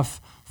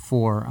enough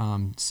for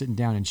sitting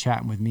down and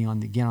chatting with me on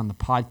the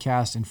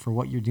podcast and for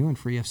what you're doing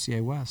for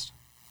EFCA West.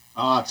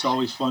 It's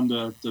always fun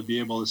to be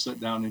able to sit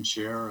down and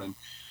share, and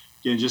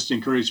again, just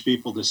encourage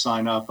people to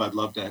sign up. I'd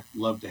love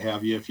to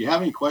have you. If you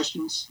have any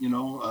questions,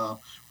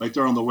 right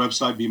there on the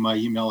website, be my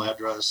email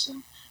address,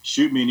 and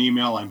shoot me an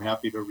email. I'm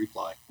happy to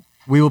reply.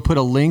 We will put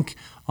a link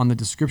on the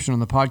description on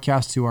the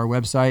podcast to our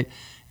website,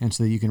 and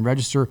so that you can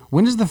register.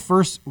 When are the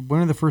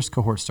first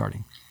cohorts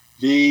starting?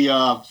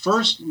 The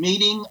first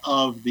meeting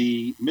of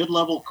the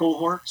mid-level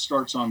cohort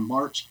starts on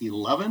March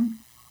 11.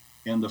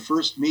 And the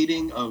first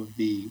meeting of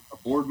the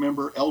board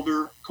member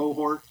elder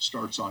cohort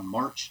starts on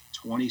March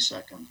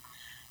 22nd.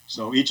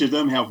 So each of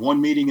them have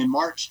one meeting in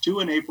March, 2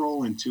 in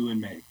April, and 2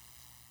 in May.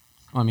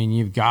 I mean,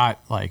 you've got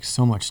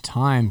so much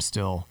time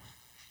still.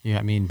 Yeah,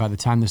 I mean, by the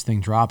time this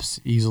thing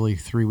drops, easily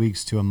 3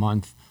 weeks to a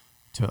month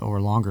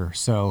or longer.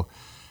 So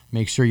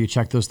make sure you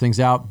check those things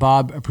out.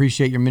 Bob,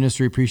 appreciate your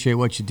ministry, appreciate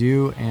what you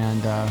do,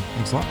 and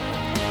thanks a lot.